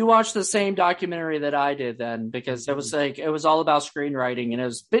it. You watched the same documentary that I did then, because it was all about screenwriting, and it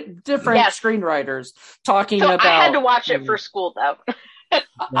was different screenwriters talking about. I had to watch it for school though.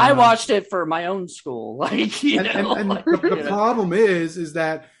 I watched it for my own school. Like, you know, and the problem is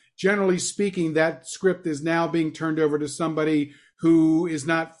that generally speaking, that script is now being turned over to somebody who is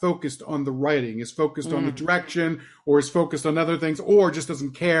not focused on the writing, is focused on the direction, or is focused on other things, or just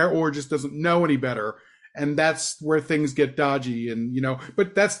doesn't care, or just doesn't know any better. And that's where things get dodgy. And, you know,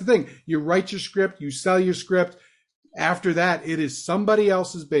 but that's the thing. You write your script, you sell your script. After that, it is somebody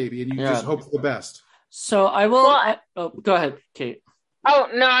else's baby, and you just hope for the best. So I will. Go ahead, Kate. Oh,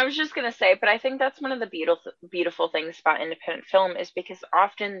 no, I was just going to say, but I think that's one of the beautiful things about independent film is because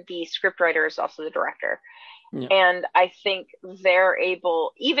often the scriptwriter is also the director. Yeah. And I think they're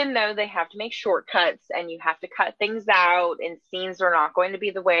able, even though they have to make shortcuts and you have to cut things out and scenes are not going to be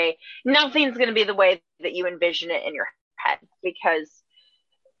the way, nothing's going to be the way that you envision it in your head, because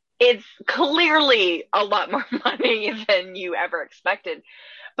it's clearly a lot more money than you ever expected.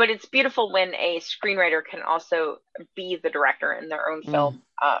 But it's beautiful when a screenwriter can also be the director in their own film,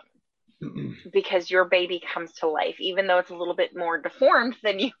 because your baby comes to life, even though it's a little bit more deformed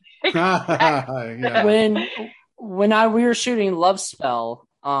than you expect. When we were shooting Love Spell,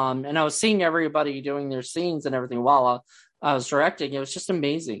 and I was seeing everybody doing their scenes and everything while I was directing, it was just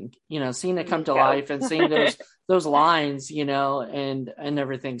amazing, you know, seeing it come to life and seeing those lines, you know, and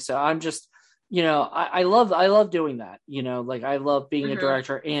everything. So I'm just, you know, I love doing that, you know, like I love being a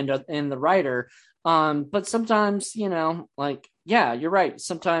director and the writer. But sometimes, you know, like, yeah, you're right.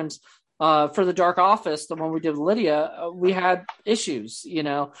 Sometimes for The Dark Office, the one we did with Lydia, we had issues, you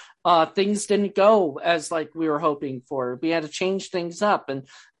know, things didn't go as like we were hoping for. We had to change things up and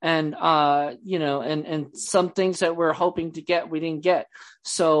you know, and some things that we're hoping to get, we didn't get.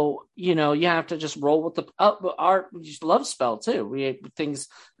 So, you know, you have to just roll with our Love Spell too. Things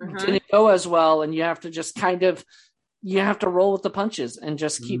didn't go as well, and you have to just you have to roll with the punches and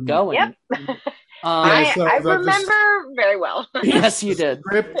just keep going. Yep. I remember very well. Yes, you did.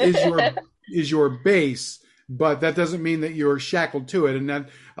 Script is your base, but that doesn't mean that you're shackled to it. And that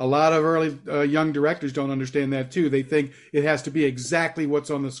a lot of early young directors don't understand that too. They think it has to be exactly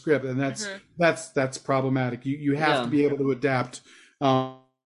what's on the script, and that's problematic. You have to be able to adapt. You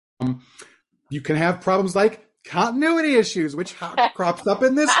can have problems like continuity issues, which crops up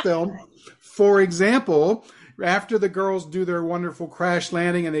in this film. For example, after the girls do their wonderful crash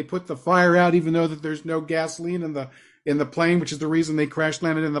landing and they put the fire out, even though that there's no gasoline in the plane, which is the reason they crash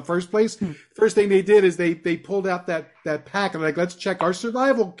landed in the first place. First thing they did is they pulled out that pack and like, let's check our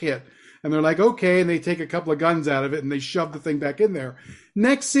survival kit. And they're like, okay. And they take a couple of guns out of it and they shove the thing back in there.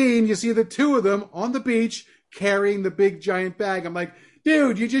 Next scene, you see the two of them on the beach carrying the big giant bag. I'm like,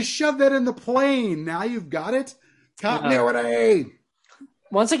 dude, you just shoved that in the plane. Now you've got it. Continuity.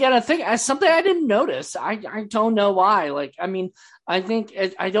 Once again, I think something I didn't notice. I don't know why. Like, I mean, I think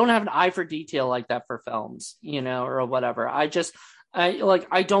I don't have an eye for detail like that for films, or whatever. I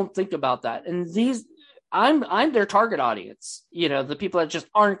don't think about that. And I'm their target audience, the people that just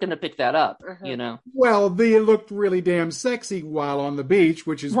aren't going to pick that up, Well, they looked really damn sexy while on the beach,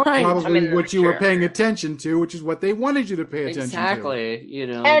 which is probably what you were paying attention to, which is what they wanted you to pay attention to. Exactly,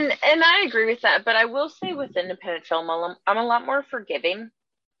 And I agree with that, but I will say with independent film, I'm a lot more forgiving.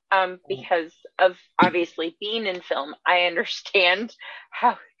 Because of obviously being in film, I understand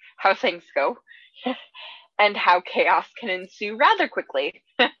how things go and how chaos can ensue rather quickly.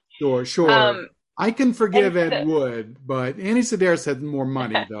 Sure. I can forgive Ed Wood, but Annie Sedaris had more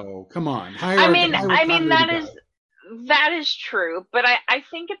money, though. Come on. That is true, but I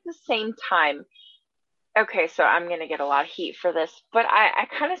think at the same time, okay, so I'm going to get a lot of heat for this, but I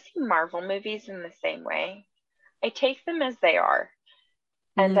kind of see Marvel movies in the same way. I take them as they are.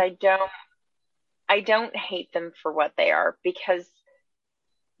 And I don't hate them for what they are, because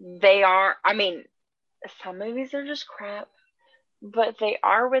they are, some movies are just crap, but they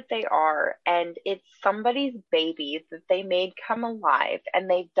are what they are. And it's somebody's baby that they made come alive. And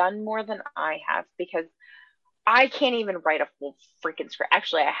they've done more than I have, because I can't even write a full freaking script.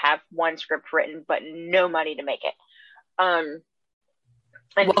 Actually, I have one script written, but no money to make it.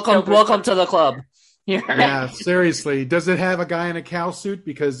 Welcome to the club. Yeah, seriously. Does it have a guy in a cow suit?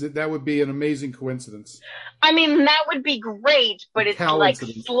 Because that would be an amazing coincidence. That would be great, but it's like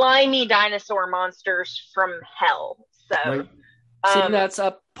slimy dinosaur monsters from hell. So, right. See, that's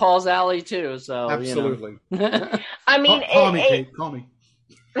up Paul's alley too. So absolutely. Call me, Kate. Call me.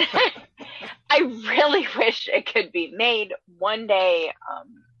 I really wish it could be made one day.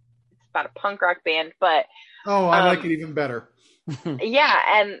 It's about a punk rock band, but I like it even better. Yeah,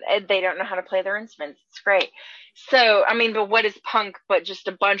 and they don't know how to play their instruments. It's great. So, but what is punk but just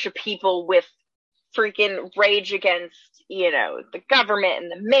a bunch of people with freaking rage against, the government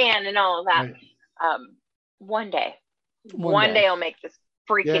and the man and all of that. Right. One day I'll make this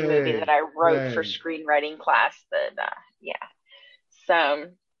freaking movie that I wrote for screenwriting class that, So,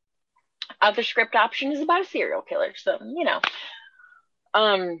 other script option is about a serial killer. So,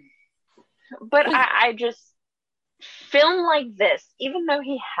 but I just, film like this, even though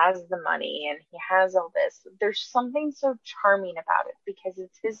he has the money and he has all this, there's something so charming about it because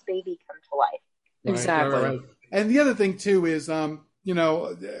it's his baby come to life. Exactly. Right. And the other thing too is, to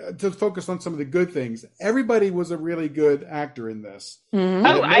focus on some of the good things. Everybody was a really good actor in this. Mm-hmm.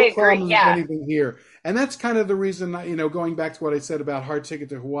 I agree. Yeah. Anything here, and that's kind of the reason. Going back to what I said about Hard Ticket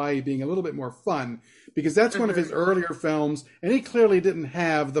to Hawaii being a little bit more fun, because that's one of his earlier films, and he clearly didn't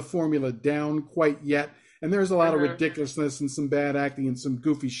have the formula down quite yet. And there's a lot of ridiculousness and some bad acting and some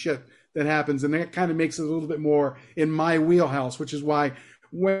goofy shit that happens. And that kind of makes it a little bit more in my wheelhouse, which is why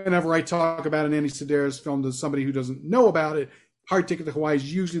whenever I talk about an Annie Sedaris film to somebody who doesn't know about it, Hard Ticket to Hawaii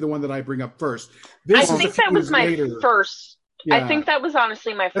is usually the one that I bring up first. I think that was my first. Yeah. I think that was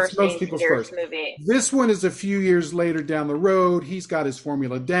honestly my first Annie Sedaris movie. This one is a few years later down the road. He's got his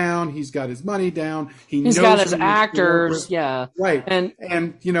formula down. He's got his money down. He's got his actors. Yeah. Right. And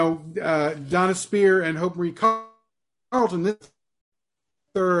Donna Spear and Hope Marie Carlton, this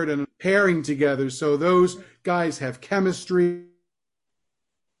third and pairing together. So those guys have chemistry.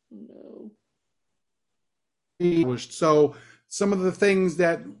 No. So some of the things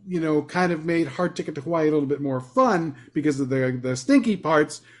that, kind of made Hard Ticket to Hawaii a little bit more fun because of the stinky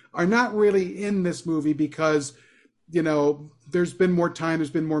parts are not really in this movie because, there's been more time, there's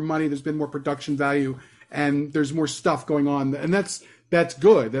been more money, there's been more production value, and there's more stuff going on. And that's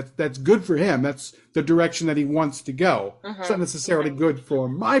good. That's good for him. That's the direction that he wants to go. It's not necessarily good for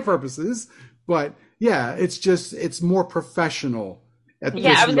my purposes, but yeah, it's more professional. I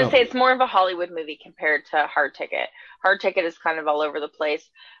was going to say it's more of a Hollywood movie compared to Hard Ticket. Hard Ticket is kind of all over the place,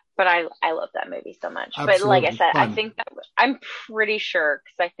 but I love that movie so much. Absolutely. But like I said, I think that I'm pretty sure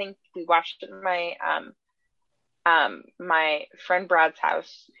because I think we watched it at my friend Brad's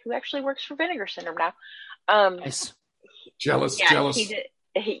house, who actually works for Vinegar Syndrome now. Nice. Jealous.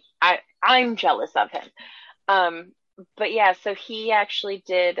 I'm jealous of him. But yeah, so he actually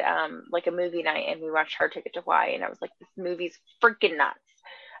did like a movie night and we watched Hard Ticket to Hawaii and I was like, this movie's freaking nuts.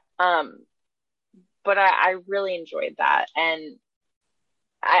 But I really enjoyed that. And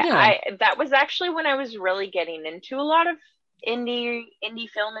I that was actually when I was really getting into a lot of indie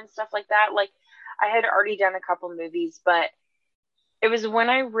film and stuff like that. Like I had already done a couple movies, but it was when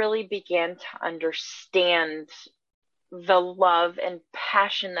I really began to understand the love and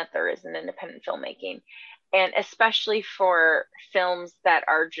passion that there is in independent filmmaking, and especially for films that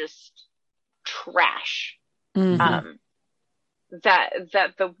are just trash. Mm-hmm. That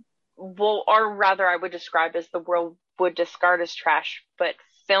the well, or rather, I would describe as the world would discard as trash, but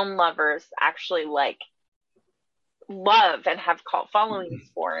film lovers actually like love and have cult followings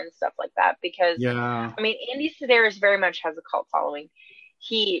for and stuff like that. Because I mean, Andy Sedaris very much has a cult following.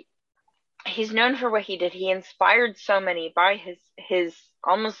 He's known for what he did. He inspired so many by his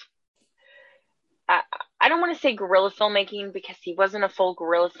almost, I don't want to say guerrilla filmmaking, because he wasn't a full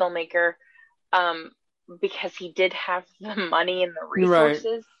guerrilla filmmaker, because he did have the money and the resources.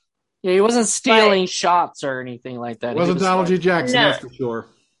 Right. Yeah, he wasn't stealing shots or anything like that. It wasn't Donald G. Jackson, that's for sure.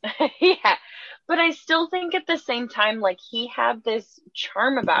 Yeah, but I still think at the same time, like, he had this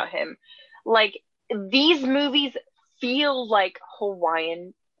charm about him. Like, these movies feel like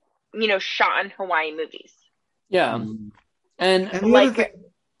Hawaiian, shot in Hawaii movies. Yeah. And the other thing,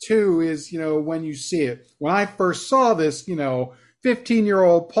 too, is, when you see it. When I first saw this,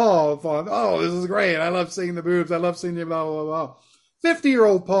 15-year-old Paul thought, oh, this is great. I love seeing the boobs. I love seeing the blah, blah, blah.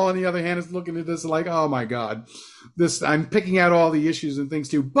 50-year-old Paul, on the other hand, is looking at this like, oh, my God. I'm picking out all the issues and things,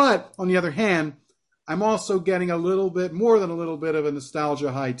 too. But, on the other hand, I'm also getting a little bit, more than a little bit of a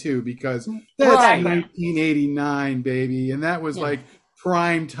nostalgia high, too, because that's 1989, baby. And that was like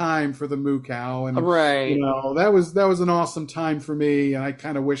prime time for the Moo Cow. And, that was an awesome time for me. And I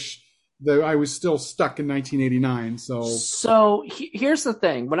kind of wish that I was still stuck in 1989. So here's the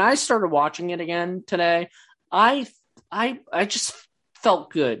thing. When I started watching it again today, I just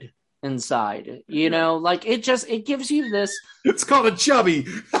felt good inside, like it gives you this. It's called a chubby.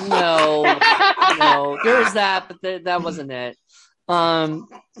 No, there's that, but that wasn't it.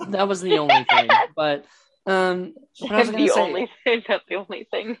 That was the only thing, but That's the only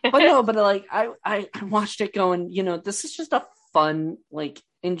thing. But no, but like I watched it going, this is just a fun, like,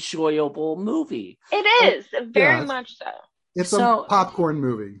 enjoyable movie. It is very much so. It's a popcorn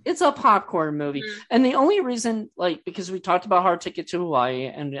movie. It's a popcorn movie. Mm-hmm. And the only reason, like, because we talked about Hard Ticket to Hawaii,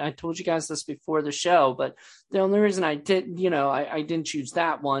 and I told you guys this before the show, but the only reason I did, I didn't choose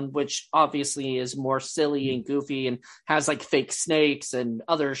that one, which obviously is more silly and goofy and has like fake snakes and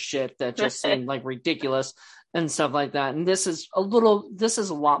other shit that just seem like ridiculous and stuff like that. And this is a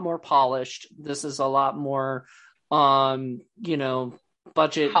lot more polished. This is a lot more,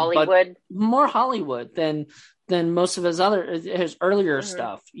 budget Hollywood, more Hollywood than most of his earlier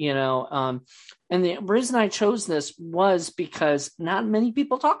stuff, and the reason I chose this was because not many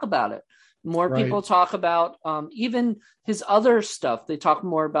people talk about it. More people talk about even his other stuff. They talk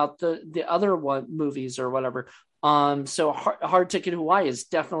more about the other movies or whatever. So Hard Ticket to Hawaii is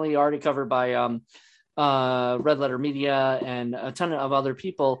definitely already covered by Red Letter Media and a ton of other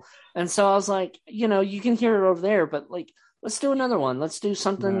people. And so I was like, you can hear it over there, but like, let's do another one. Let's do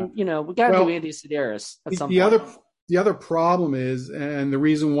something, we got to do Andy Sedaris at some point. The other problem is, and the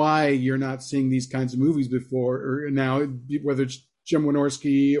reason why you're not seeing these kinds of movies before or now, whether it's Jim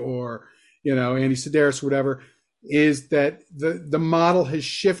Wynorski or, Andy Sedaris or whatever, is that the model has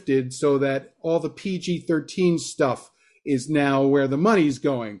shifted so that all the PG-13 stuff is now where the money's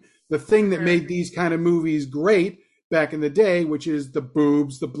going. The thing that made these kind of movies great back in the day, which is the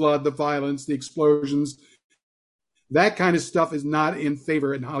boobs, the blood, the violence, the explosions, that kind of stuff is not in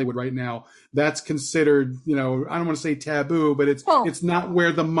favor in Hollywood right now. That's considered, I don't want to say taboo, but it's not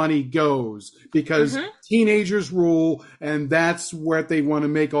where the money goes because teenagers rule, and that's where they want to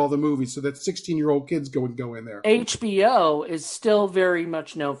make all the movies. So that 16-year-old kids go in there. HBO is still very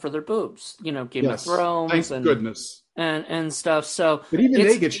much known for their boobs, Game of Thrones. Thank goodness. And stuff. So, but even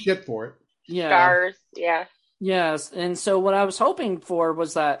they get shit for it. Yeah. Stars, yeah. Yes. And so what I was hoping for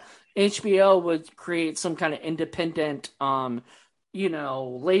was that HBO would create some kind of independent,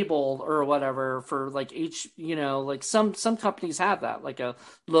 label or whatever for like like some companies have that, like a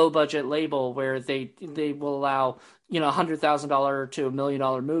low budget label where they will allow, $100,000 to $1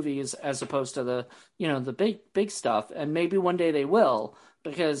 million movies as opposed to the, the big stuff. And maybe one day they will,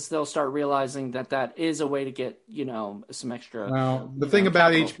 because they'll start realizing that is a way to get, some extra. Well, the thing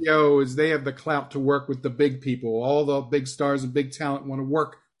about HBO is they have the clout to work with the big people. All the big stars and big talent want to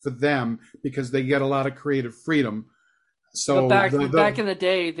work for them because they get a lot of creative freedom. So but back in the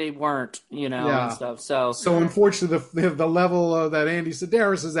day, they weren't, and stuff. So unfortunately, the level that Andy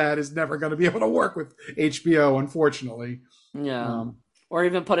Sedaris is at is never going to be able to work with HBO, unfortunately. Yeah. Or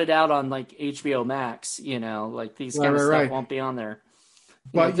even put it out on like HBO Max, like these kind of stuff won't be on there.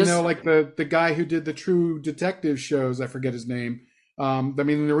 But, like the guy who did the True Detective shows, I forget his name. The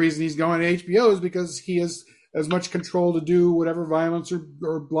reason he's going to HBO is because he has as much control to do whatever violence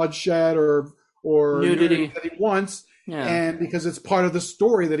or bloodshed or nudity that he wants, and because it's part of the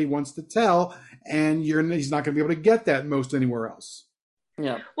story that he wants to tell, and he's not going to be able to get that most anywhere else.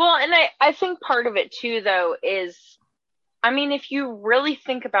 Yeah. Well, and I think part of it too, though, is, I mean, if you really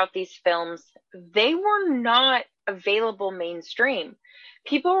think about these films, they were not available mainstream.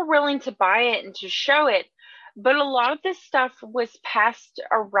 People were willing to buy it and to show it, but a lot of this stuff was passed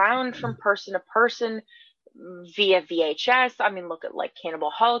around from person to person via VHS. I mean, look at like Cannibal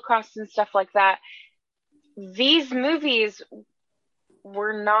Holocaust and stuff like that. These movies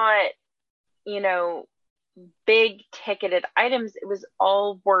were not, big ticketed items. It was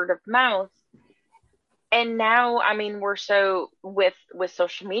all word of mouth. And now, I mean, we're so with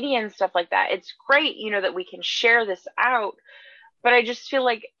social media and stuff like that. It's great, that we can share this out, but I just feel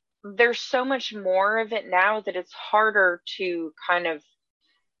like there's so much more of it now that it's harder to kind of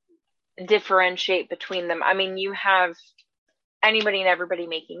differentiate between them. I mean, you have anybody and everybody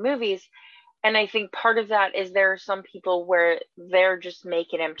making movies, and I think part of that is there are some people where they're just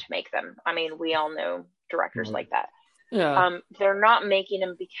making them to make them. I mean, we all know directors like that. Yeah. They're not making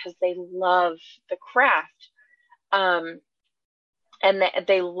them because they love the craft, and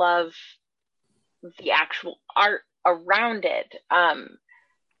they love the actual art around it.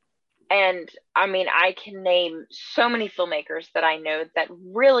 And I mean, I can name so many filmmakers that I know that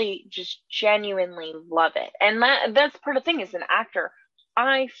really just genuinely love it. And that's part of the thing as an actor.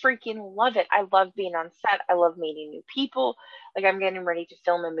 I freaking love it. I love being on set. I love meeting new people. Like, I'm getting ready to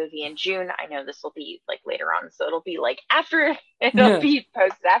film a movie in June. I know this will be like later on, so it'll be like after, it'll be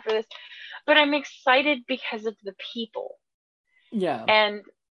posted after this. But I'm excited because of the people. Yeah. And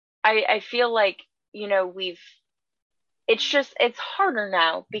I feel like, it's harder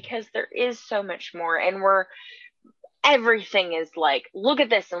now because there is so much more, and everything is like, look at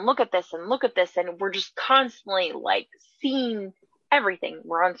this and look at this and look at this. And we're just constantly like seeing everything.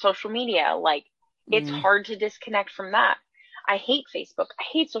 We're on social media. Like, it's hard to disconnect from that. I hate Facebook. I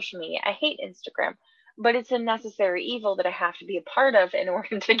hate social media. I hate Instagram, but it's a necessary evil that I have to be a part of in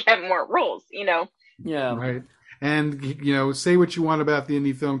order to get more roles, Yeah. Right. And, say what you want about the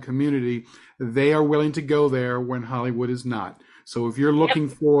indie film community. They are willing to go there when Hollywood is not. So if you're looking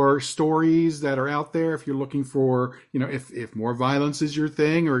for stories that are out there, if you're looking for, if more violence is your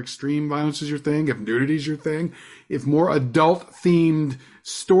thing, or extreme violence is your thing, if nudity is your thing, if more adult themed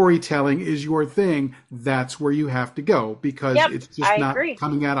storytelling is your thing, that's where you have to go, because it's just not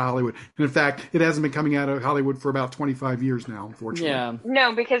coming out of Hollywood. And in fact, it hasn't been coming out of Hollywood for about 25 years now, unfortunately. Yeah.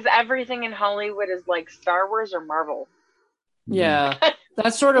 No, because everything in Hollywood is like Star Wars or Marvel. Yeah.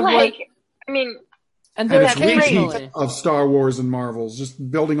 That's sort of like, I mean, and it's repeats of Star Wars and Marvels,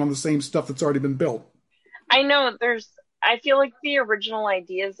 just building on the same stuff that's already been built. I know I feel like the original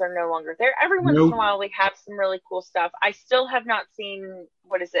ideas are no longer there. Every once in a while we have some really cool stuff. I still have not seen,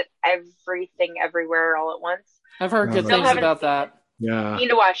 Everything Everywhere All at Once. I've heard good things about that. Yeah. Need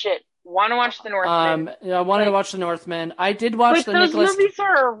to watch it. Want to watch The Northman. I wanted to watch The Northman. I did watch the Nicholas... those movies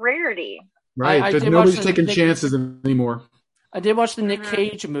are a rarity. Right. Nobody's taking chances anymore. I did watch the Nick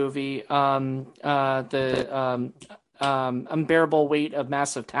Cage movie, Unbearable Weight of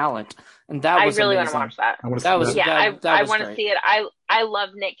Massive Talent, and that was really amazing. Want to watch that. I want to see it. I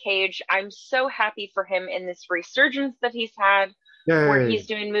love Nick Cage. I'm so happy for him in this resurgence that he's had, where he's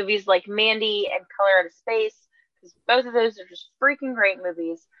doing movies like Mandy and Color Out of Space, because both of those are just freaking great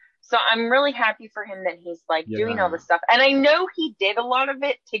movies. So I'm really happy for him that he's doing all this stuff, and I know he did a lot of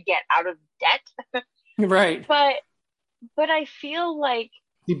it to get out of debt, right? But I feel like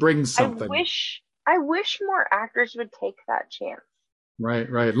he brings something. I wish more actors would take that chance. Right.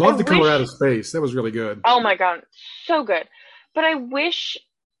 Love The Color Out of Space. That was really good. Oh my God, so good. But I wish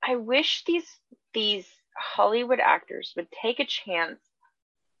these Hollywood actors would take a chance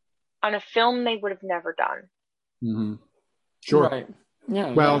on a film they would have never done. Mm-hmm. Sure. Right.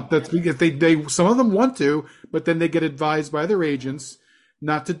 Yeah. Well, that's because they some of them want to, but then they get advised by their agents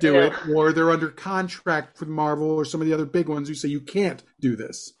not to do it, or they're under contract with Marvel or some of the other big ones who say you can't do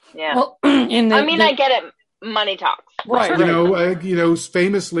this. Yeah. Well, I get it. Money talks. Right.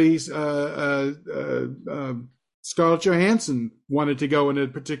 Famously, Scarlett Johansson wanted to go in a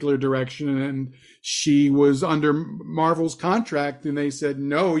particular direction, and she was under Marvel's contract, and they said,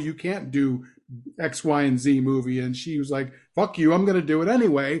 no, you can't do X, Y, and Z movie. And she was like, fuck you, I'm going to do it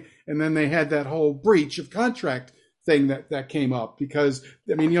anyway. And then they had that whole breach of contract thing that came up, because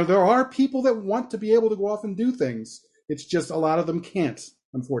there are people that want to be able to go off and do things. It's just a lot of them can't,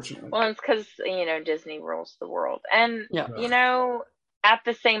 unfortunately. Well, it's because Disney rules the world, and at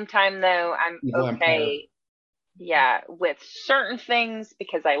the same time though, I'm okay with certain things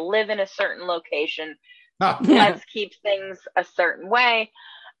because I live in a certain location. Let's keep things a certain way.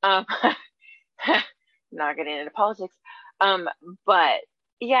 Not getting into politics. But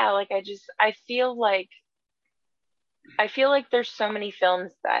yeah, like I feel like there's so many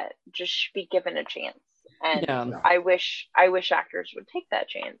films that just should be given a chance. And I wish actors would take that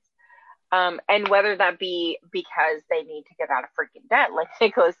chance. And whether that be because they need to get out of freaking debt, like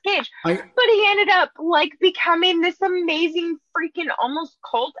Nicolas Cage, but he ended up like becoming this amazing freaking almost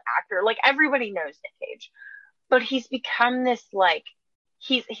cult actor. Like everybody knows Nick Cage, but he's become this like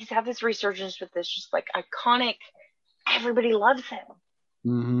he's had this resurgence with this just like iconic. Everybody loves him.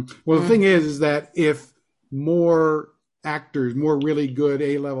 Mm-hmm. Well, the thing is that if more actors, more really good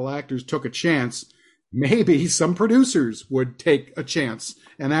A-level actors took a chance, maybe some producers would take a chance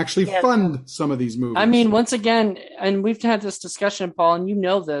and actually fund some of these movies. I mean, once again, and we've had this discussion, Paul, and you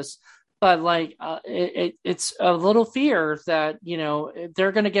know this, but like it's a little fear that, you know,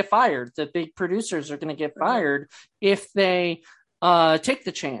 they're going to get fired. The big producers are going to get fired if they take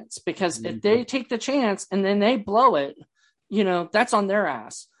the chance, because if they take the chance and then they blow it, you know, that's on their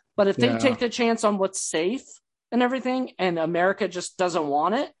ass. But if they take the chance on what's safe and everything, and America just doesn't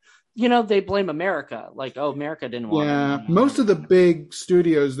want it, you know, they blame America. Like, oh, America didn't want it. Yeah, most of the big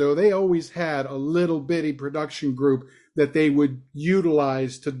studios, though, they always had a little bitty production group that they would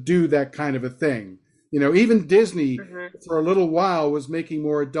utilize to do that kind of a thing. You know, even Disney, for a little while, was making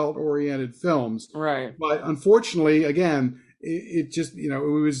more adult-oriented films. Right. But unfortunately, again, it just, you know,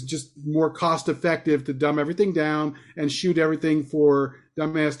 it was just more cost-effective to dumb everything down and shoot everything for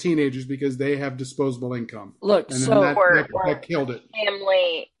dumbass teenagers because they have disposable income. Look, and so that killed it.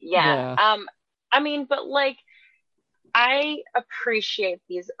 Family, yeah. I mean, but like, I appreciate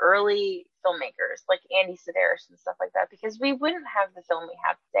these early filmmakers like Andy Sedaris and stuff like that, because we wouldn't have the film we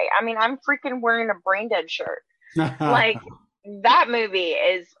have today. I mean, I'm freaking wearing a Brain Dead shirt. Like, that movie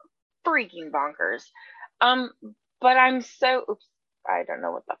is freaking bonkers. But I'm so, oops, I don't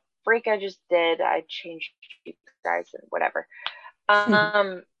know what the freak I just did. I changed you guys and whatever.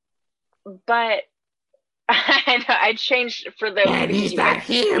 But I changed for those. And he's not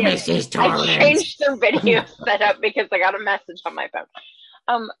here, Mrs. Torrance. I changed their video setup because I got a message on my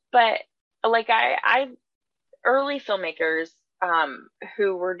phone. But like I early filmmakers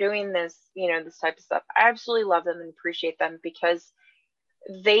who were doing this, you know, this type of stuff, I absolutely love them and appreciate them because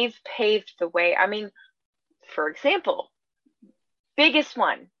they've paved the way. I mean, for example, biggest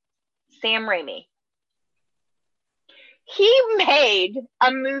one, Sam Raimi. He made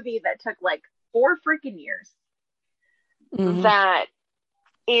a movie that took like 4 freaking years that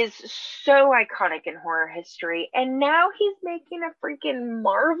is so iconic in horror history. And now he's making a freaking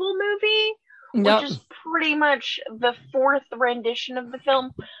Marvel movie, which is pretty much the 4th rendition of the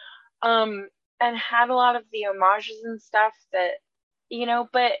film. And had a lot of the homages and stuff that, you know,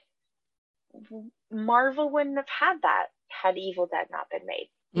 but Marvel wouldn't have had that had Evil Dead not been made,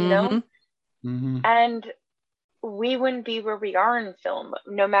 you know? And we wouldn't be where we are in film,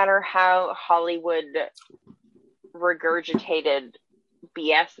 no matter how Hollywood regurgitated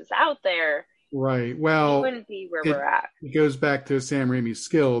BS is out there. Right. Well, we wouldn't be where we're at. It goes back to Sam Raimi's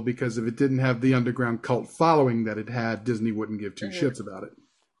skill, because if it didn't have the underground cult following that it had, Disney wouldn't give 2 shits about it.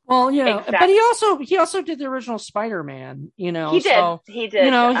 Well, you know, but he also did the original Spider-Man, you know. He did.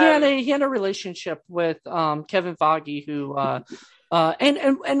 You know, he had a relationship with Kevin Feige, who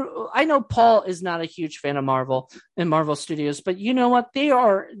and I know Paul is not a huge fan of Marvel and Marvel Studios, but you know what? They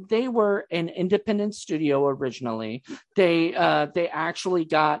were an independent studio originally. They actually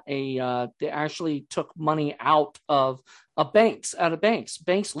took money out of banks.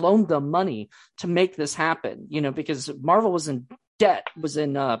 Banks loaned them money to make this happen, you know, because Marvel was in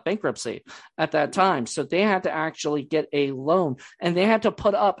bankruptcy at that time. So they had to actually get a loan, and they had to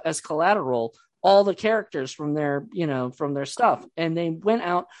put up as collateral all the characters from their, you know, from their stuff. And they went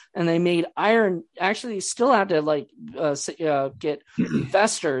out and they made actually still had to get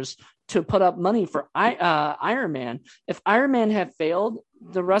investors to put up money for Iron Man. If Iron Man had failed,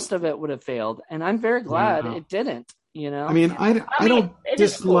 the rest of it would have failed. And I'm very glad it didn't, you know? I mean, I don't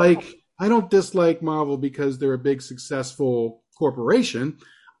dislike Marvel because they're a big successful corporation.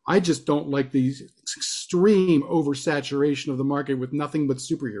 I just don't like the extreme oversaturation of the market with nothing but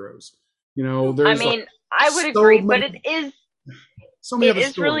superheroes. You know, I would agree, but it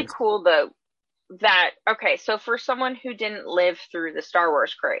is really cool though that, okay, so for someone who didn't live through the Star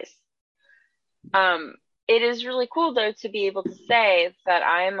Wars craze, it is really cool though to be able to say that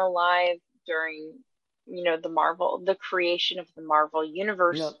I am alive during, you know, the creation of the Marvel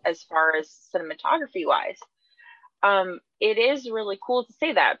universe as far as cinematography wise. It is really cool to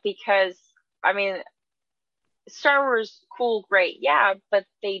say that because, I mean, Star Wars, cool, great, yeah, but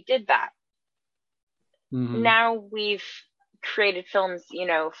they did that. now we've created films,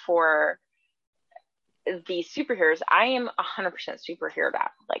 for the superheroes. I am 100% superhero out.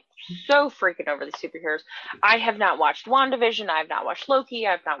 Like, so freaking over the superheroes. I have not watched WandaVision. I have not watched Loki.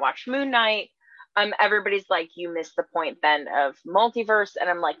 I have not watched Moon Knight. Everybody's like, you missed the point then of multiverse, and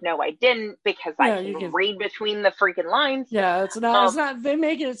I'm like, no, I didn't, because I can read between the freaking lines. Yeah, it's not. They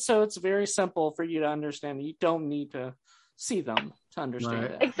make it so it's very simple for you to understand. You don't need to see them to understand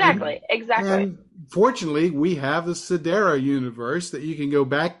it. Exactly. And fortunately, we have the Sidera universe that you can go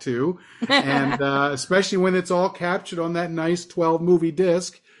back to, and especially when it's all captured on that nice 12-movie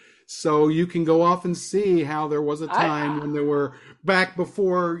disc. So you can go off and see how there was a time when there were, back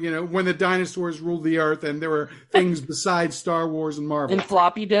before, when the dinosaurs ruled the earth and there were things besides Star Wars and Marvel. And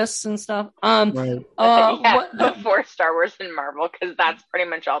floppy disks and stuff. Before Star Wars and Marvel, because that's pretty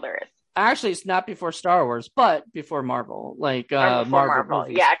much all there is. Actually, it's not before Star Wars, but before Marvel. Marvel.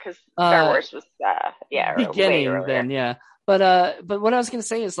 Yeah, because Star Wars was, beginning then, yeah. But what I was going to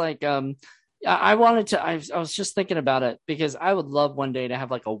say is, like, I was just thinking about it, because I would love one day to have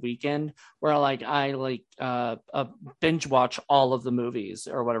like a weekend where I binge watch all of the movies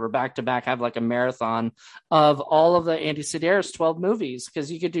or whatever back to back, have like a marathon of all of the Andy Sedaris 12 movies, because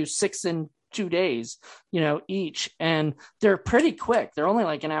you could do 6 in 2 days, each, and they're pretty quick. They're only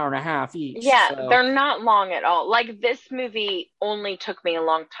like an hour and a half each. Yeah, so. They're not long at all. Like, this movie only took me a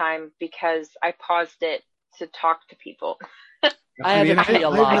long time because I paused it to talk to people. I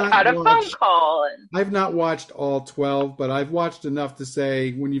got a phone call. I've not watched all 12, but I've watched enough to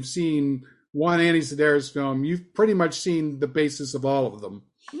say when you've seen one Andy Sedaris film, you've pretty much seen the basis of all of them.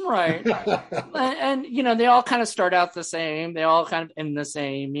 Right. and they all kind of start out the same. They all kind of end the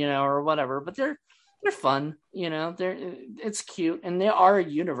same, or whatever, but they're fun, it's cute, and they are a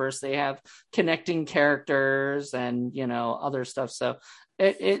universe. They have connecting characters and, other stuff. So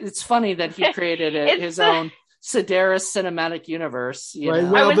it's funny that he created his own Sedaris cinematic universe. Right.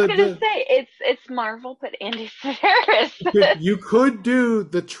 Well, I was going to say it's Marvel, but Andy Sedaris. You could do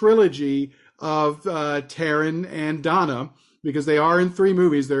the trilogy of Taryn and Donna, because they are in 3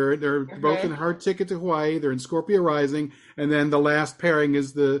 movies. They're both in Hard Ticket to Hawaii. They're in Scorpio Rising, and then the last pairing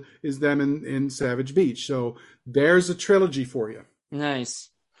is them in Savage Beach. So there's a trilogy for you.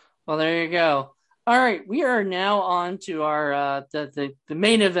 Nice. Well, there you go. All right, we are now on to our the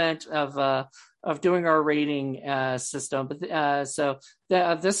main event of doing our rating system. But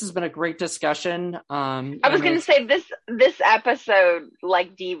this has been a great discussion. I was going to say this episode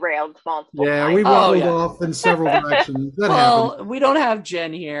derailed multiple times. We wobbled off in several directions. Well, we don't have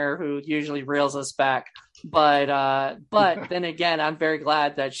Jen here, who usually reels us back. But then again, I'm very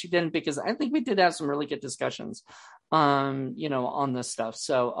glad that she didn't, because I think we did have some really good discussions. On this stuff.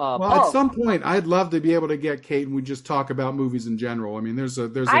 So, at some point, I'd love to be able to get Kate and we just talk about movies in general. I mean, there's a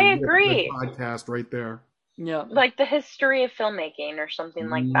podcast right there. Yeah, like the history of filmmaking or something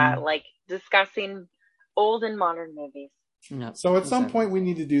like that, like discussing old and modern movies. Yeah, so at some point we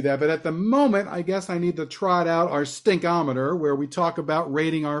need to do that, but at the moment, I guess I need to trot out our stinkometer, where we talk about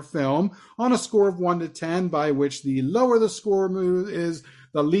rating our film on a score of 1 to 10, by which the lower the score is,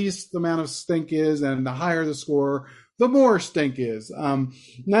 the least the amount of stink is, and the higher the score, the more stink is.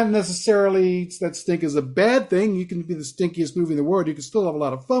 Not necessarily that stink is a bad thing. You can be the stinkiest movie in the world. You can still have a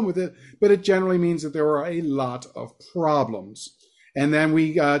lot of fun with it, but it generally means that there are a lot of problems. And then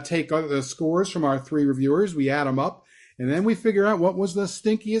we take the scores from our 3 reviewers, we add them up, and then we figure out what was the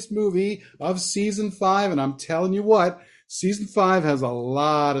stinkiest movie of season 5. And I'm telling you what, season 5 has a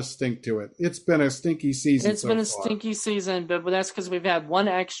lot of stink to it. It's been a stinky season. It's been a stinky season, but that's because we've had one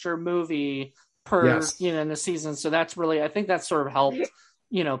extra movie per in the season. So that's really, I think that sort of helped,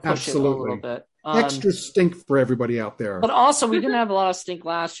 push it a little bit. Extra stink for everybody out there. But also, we didn't have a lot of stink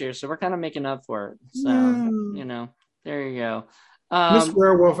last year, so we're kind of making up for it. So there you go. Miss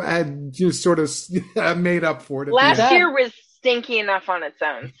Werewolf had just sort of made up for it. Last year was stinky enough on its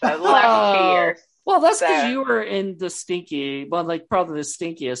own. So the last 2 years. Well, that's because you were in the stinky, probably the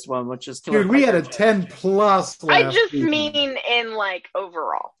stinkiest one, which is Killer. Dude, we had a 10 plus. I just mean in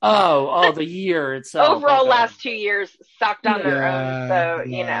overall. Oh, the year itself. Overall, last 2 years sucked on their own. So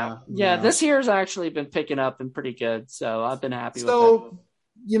Yeah, this year's actually been picking up and pretty good. So I've been happy with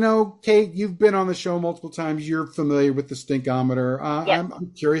it. Kate, you've been on the show multiple times. You're familiar with the stinkometer.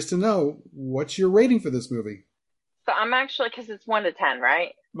 I'm curious to know, what's your rating for this movie? So I'm actually, because it's 1 to 10,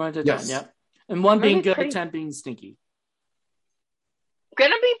 right? 1 to 10, yeah. And 1 being good, 10 being stinky.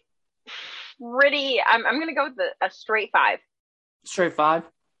 Gonna be pretty. I'm gonna go with a straight 5. Straight 5?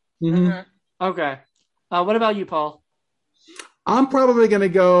 Mm-hmm. Okay. What about you, Paul? I'm probably gonna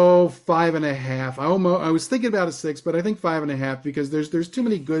go 5.5. I was thinking about a 6, but I think 5.5, because there's too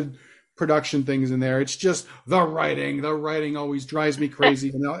many good production things in there. It's just the writing. The writing always drives me crazy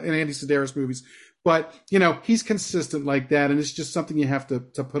in Andy Sedaris movies. But, he's consistent like that. And it's just something you have to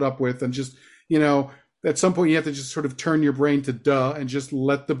put up with. And just, at some point you have to just sort of turn your brain to duh and just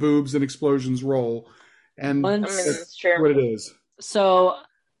let the boobs and explosions roll. And that's what it is. So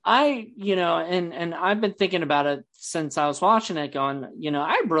and I've been thinking about it since I was watching it going,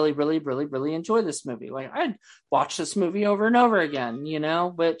 I really, really, really, really enjoy this movie. Like I'd watch this movie over and over again,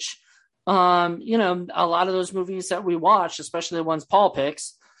 which, a lot of those movies that we watch, especially the ones Paul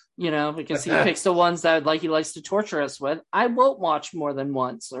picks, because he picks the ones that he likes to torture us with. I won't watch more than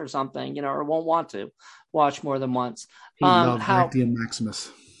once or something, or won't want to watch more than once. He loved Actium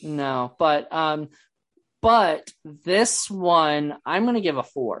Maximus. No, but this one, I'm going to give a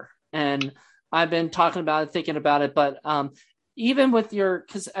 4. And I've been talking about it, thinking about it. But even with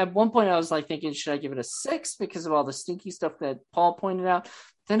because at one point I was like thinking, should I give it a 6 because of all the stinky stuff that Paul pointed out?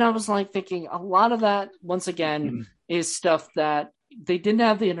 Then I was like thinking a lot of that, once again, is stuff that they didn't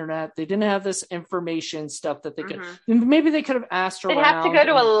have the internet. They didn't have this information stuff that they could. Maybe they could have asked around. They'd have to go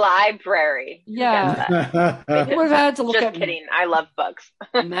to a library. Yeah, they would have had to look Just at. kidding. I love books.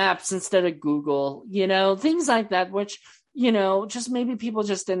 Maps instead of Google. Things like that, which just maybe people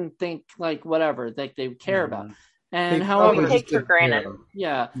just didn't think like whatever that they would care about. And however, we take for granted.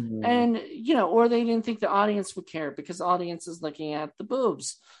 Yeah, and or they didn't think the audience would care because the audience is looking at the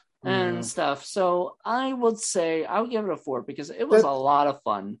boobs and stuff. So I would say I would give it a 4 because it was a lot of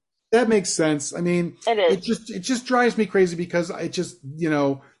fun. That makes sense. I mean, it is. It just drives me crazy because it just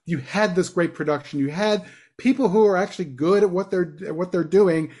you had this great production. You had people who are actually good at what they're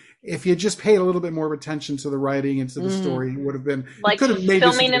doing. If you just paid a little bit more attention to the writing and to the story, it would have been like could have made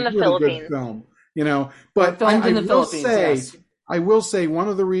filming this in the really Philippines. Good film. But I will say one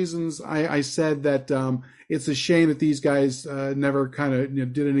of the reasons I said that it's a shame that these guys never kind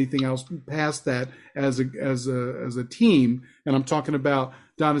of did anything else past that as a team, and I'm talking about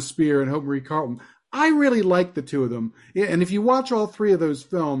Donna Spear and Hope Marie Carlton. I really like the two of them, and if you watch all three of those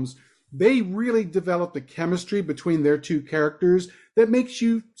films, they really develop the chemistry between their two characters that makes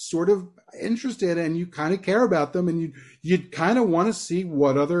you sort of interested, and you kind of care about them, and you kind of want to see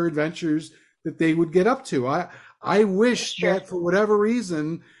what other adventures that they would get up to. I wish that for whatever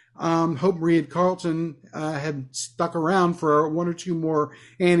reason, Hope Marie Carlton had stuck around for one or two more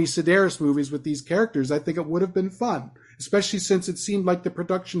Andy Sedaris movies with these characters. I think it would have been fun, especially since it seemed like the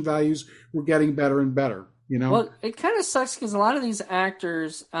production values were getting better and better. Well, it kind of sucks because a lot of these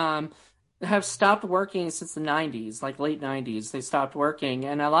actors have stopped working since the 90s, like late 90s. They stopped working,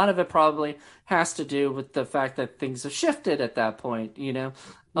 and a lot of it probably has to do with the fact that things have shifted at that point,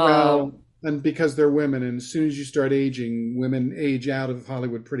 Well, and because they're women, and as soon as you start aging, women age out of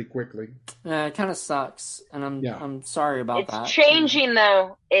Hollywood pretty quickly. It kind of sucks, and I'm sorry about that. It's changing,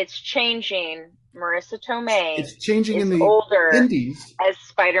 though. It's changing. Marissa Tomei it's changing is in the older indies. As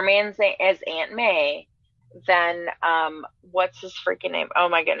Spider-Man, as Aunt May, than what's his freaking name? Oh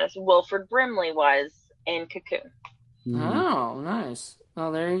my goodness, Wilford Brimley was in Cocoon. Oh, nice.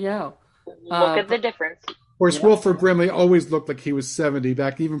 Oh, there you go. Look at the difference. Of course, Wilford Brimley always looked like he was 70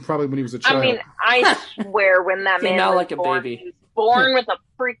 back, even probably when he was a child. I mean, I swear when that man was like born, a baby. he was born with a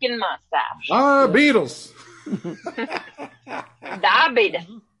freaking mustache. Beatles. Diabetes.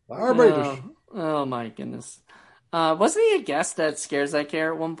 Oh my goodness. Wasn't he a guest at Scares I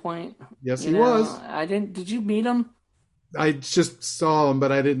Care at one point? Yes, he was. Did you meet him? I just saw him,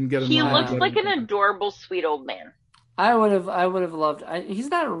 but I didn't get him. He looks like an adorable, sweet old man. I would have loved. He's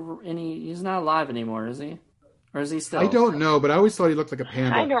not alive anymore, is he? Or is he still? I don't know, but I always thought he looked like a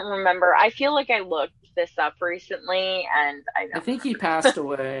panda. I don't remember. I feel like I looked this up recently, and I think he passed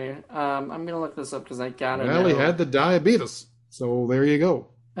away. I'm gonna look this up because I got it. Well, he had the diabetes, so there you go.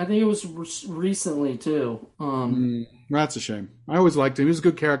 I think it was recently too. That's a shame. I always liked him. He was a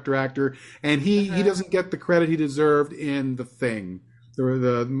good character actor, and he doesn't get the credit he deserved in The Thing.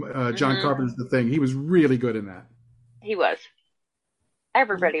 The John Carpenter's The Thing. He was really good in that. He was.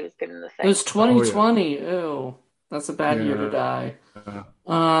 Everybody was good in The Thing. It was 2020. Ew, that's a bad year to die.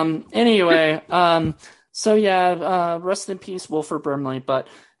 Anyway, so yeah, rest in peace, Wilford Brimley. But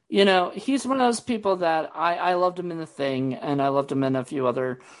he's one of those people that I loved him in The Thing, and I loved him in a few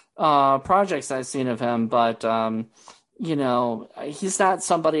other projects I've seen of him. But he's not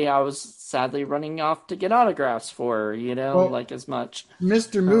somebody I was sadly running off to get autographs for, like as much.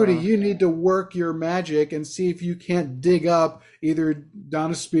 Mr. Moody, you need to work your magic and see if you can't dig up either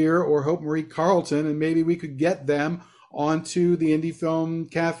Donna Spear or Hope Marie Carlton, and maybe we could get them onto the Indie Film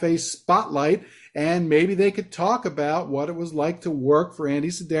Cafe Spotlight, and maybe they could talk about what it was like to work for Andy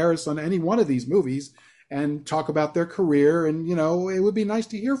Sedaris on any one of these movies and talk about their career. And, it would be nice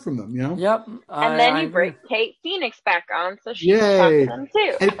to hear from them, Yep. And then you bring Kate Phoenix back on so she can talk to them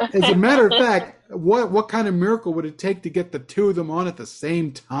too. As a matter of fact, what kind of miracle would it take to get the two of them on at the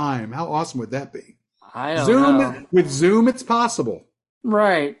same time? How awesome would that be? I don't know. With Zoom, it's possible.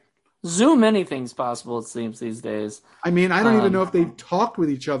 Right. Zoom, anything's possible, it seems, these days. I mean, I don't even know if they've talked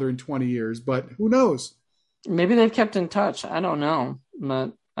with each other in 20 years, but who knows? Maybe they've kept in touch. I don't know.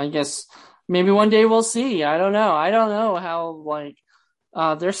 But I guess maybe one day we'll see. I don't know. I don't know how,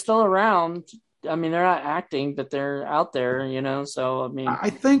 they're still around. I mean, they're not acting, but they're out there, so, I mean. I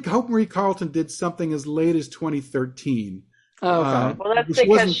think Hope Marie Carlton did something as late as 2013. Oh, okay. Well, that's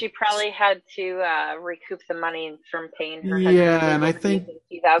because she probably had to recoup the money from paying her husband. Yeah, and I think in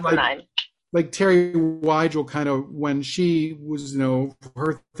 2009. Like Terry Weigel, kind of when she was,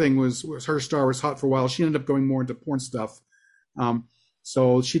 her thing was her star was hot for a while. She ended up going more into porn stuff.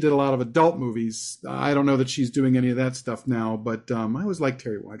 So she did a lot of adult movies. I don't know that she's doing any of that stuff now, but I always liked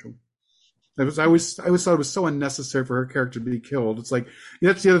Terry Weigel. I always thought it was so unnecessary for her character to be killed. It's like,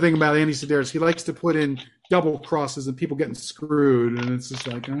 that's the other thing about Andy Sedaris. He likes to put in double crosses and people getting screwed, and it's just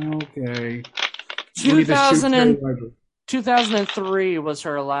like, okay. 2003 was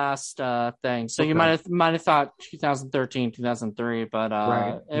her last thing. So you might have thought 2013, 2003, but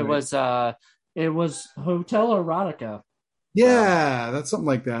it was Hotel Erotica. Yeah, that's something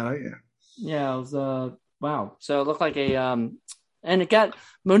like that. Yeah, it was wow. So it looked like and it got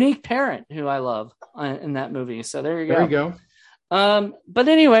Monique Parent, who I love, in that movie. So there you go. There you go. But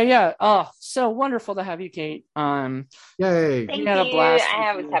anyway, yeah. Oh, so wonderful to have you, Kate. Yay! Thank you. I always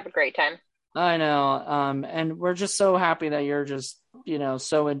have a great time. I know. And we're just so happy that you're just,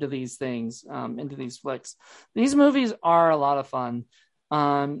 so into these things, into these flicks. These movies are a lot of fun.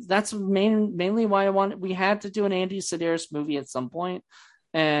 That's mainly why we had to do an Andy Sedaris movie at some point.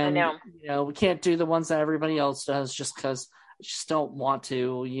 And, I know. We can't do the ones that everybody else does just because I just don't want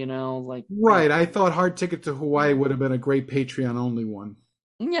to, Right. I thought Hard Ticket to Hawaii would have been a great Patreon only one.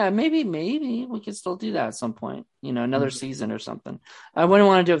 Yeah, maybe we could still do that at some point, another season or something. I wouldn't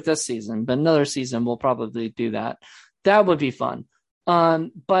want to do it this season, but another season we'll probably do that. That would be fun.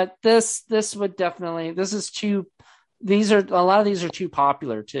 But this would definitely, a lot of these are too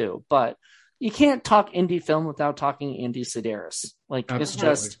popular too, but you can't talk indie film without talking Andy Sedaris. Absolutely. It's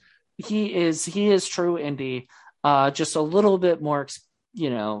just, he is true indie, just a little bit more,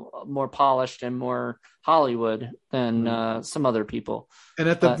 more polished and more Hollywood than some other people. And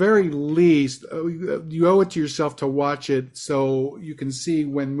at the very least, you owe it to yourself to watch it so you can see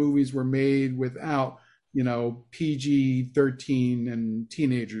when movies were made without, PG-13 and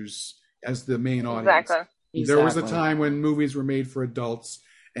teenagers as the main audience. Exactly. There was a time when movies were made for adults,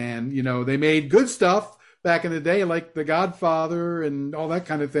 and they made good stuff back in the day, like The Godfather and all that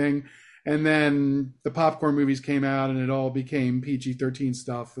kind of thing. And then the popcorn movies came out, and it all became PG-13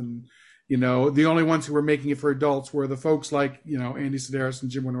 stuff. And the only ones who were making it for adults were the folks like Andy Sedaris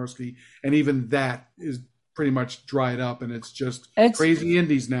and Jim Wynorski, and even that is pretty much dried up, and it's crazy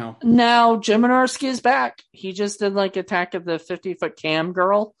indies now. Now Jim Wynorski is back. He just did Attack of the 50-Foot Cam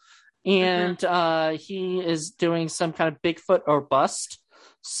Girl. And he is doing some kind of Bigfoot or Bust.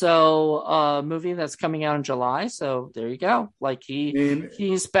 So movie that's coming out in July. So there you go.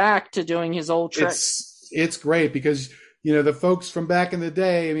 He's back to doing his old tricks. It's great because, the folks from back in the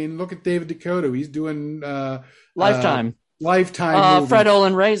day, I mean, look at David Dakota. He's doing Lifetime. Lifetime. Fred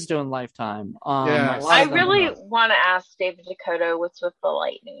Olen Ray's doing Lifetime. I really want to ask David Dakota what's with the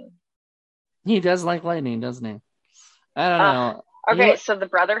lightning. He does like lightning, doesn't he? I don't know. Okay, so the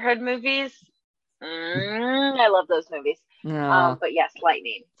Brotherhood movies, I love those movies. Yeah. But yes,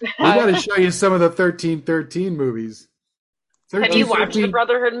 lightning. I got to show you some of the 1313 movies. Have you watched the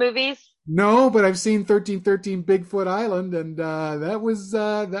Brotherhood movies? No, but I've seen 1313 Bigfoot Island, and that was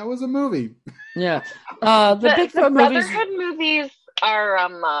a movie. Yeah, the Brotherhood movies are a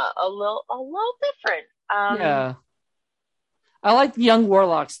little different. Yeah, I like Young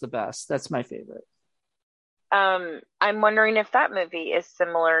Warlocks the best. That's my favorite. I'm wondering if that movie is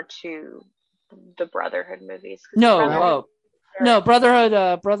similar to the Brotherhood movies. No,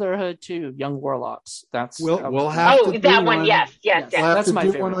 Brotherhood 2, Young Warlocks. We'll have to do that one. Yes. We'll have that's to my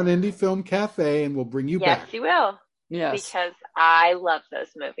do favorite. one on Indie Film Cafe, and we'll bring you back. Yes, you will. Yes, because I love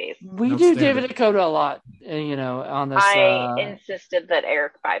those movies. We do David Dakota a lot, on this. I insisted that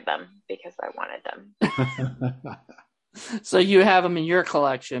Eric buy them because I wanted them. So you have them in your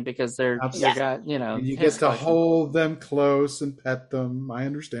collection because they're you got and you get to hold them close and pet them. I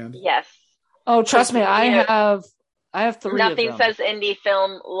understand. Yes. Oh, trust me, I have 3. Nothing of them. says indie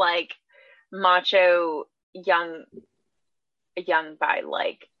film like macho young young by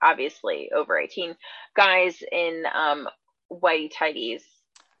like obviously over 18 guys in whitey tighties.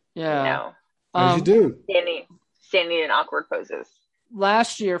 Yeah. As you do. Standing in awkward poses.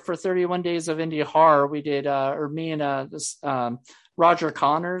 Last year for 31 Days of Indie Horror, we did, me and this Roger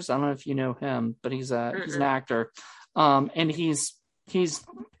Connors. I don't know if you know him, but he's an actor, and he's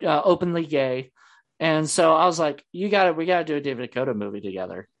openly gay. And so I was like, we got to do a David Dakota movie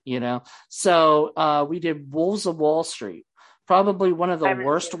together, So we did Wolves of Wall Street, probably one of the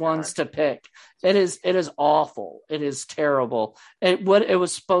worst ones to pick. It is awful. It is terrible. It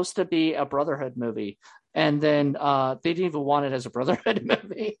was supposed to be a Brotherhood movie, and then they didn't even want it as a Brotherhood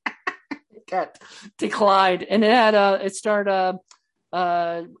movie. It got declined, and it starred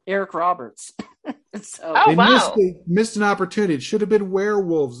Eric Roberts. So, missed an opportunity. It should have been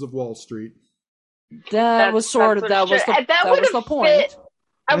Werewolves of Wall Street. That was the point.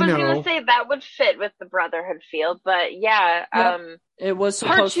 I was going to say that would fit with the Brotherhood feel, but yeah, it was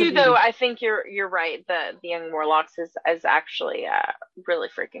supposed Part 2 to be. Though I think you're right. The Young Warlocks is actually really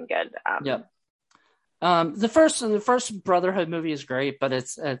freaking good. Yep. The first Brotherhood movie is great, but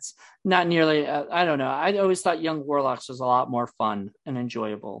it's not nearly. I don't know. I always thought Young Warlocks was a lot more fun and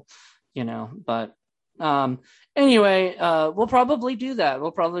enjoyable, But anyway, we'll probably do that.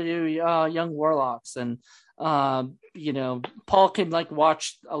 We'll probably do Young Warlocks, and Paul can like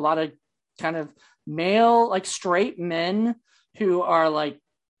watch a lot of kind of male, like straight men who are like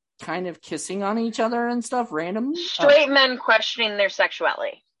kind of kissing on each other and stuff randomly. Straight men questioning their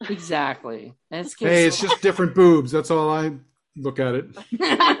sexuality. Exactly. And it's just different boobs. That's all I look at it.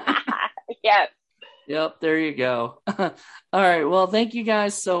 Yeah. Yep. There you go. All right. Well, thank you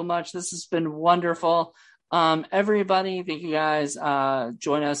guys so much. This has been wonderful. Everybody, thank you guys.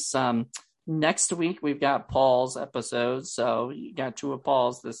 Join us next week. We've got Paul's episode, so you got 2 of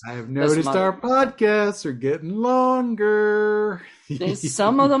Paul's this. I have noticed our podcasts are getting longer.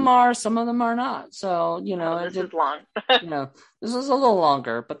 Some of them are not. So this is long. This is a little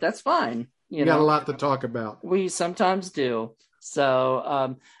longer, but that's fine. You got a lot to talk about. We sometimes do.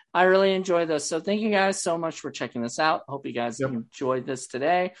 So I really enjoy this. So thank you guys so much for checking this out. Hope you guys enjoyed this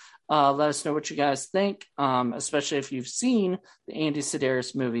today. Let us know what you guys think, especially if you've seen the Andy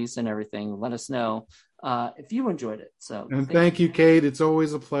Sedaris movies and everything. Let us know if you enjoyed it. So, and thank you, Kate. It's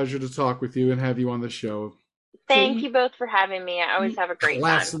always a pleasure to talk with you and have you on the show. Thank you both for having me. I always have a great time.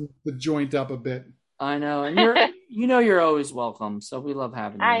 Classing the joint up a bit. I know, and you're always welcome. So we love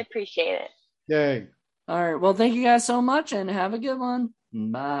having you. I appreciate it. Yay! All right. Well, thank you guys so much, and have a good one.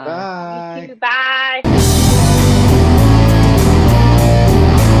 Bye. Bye. You too. Bye.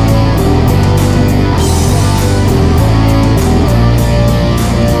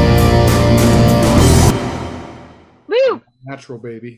 Woo! Natural baby.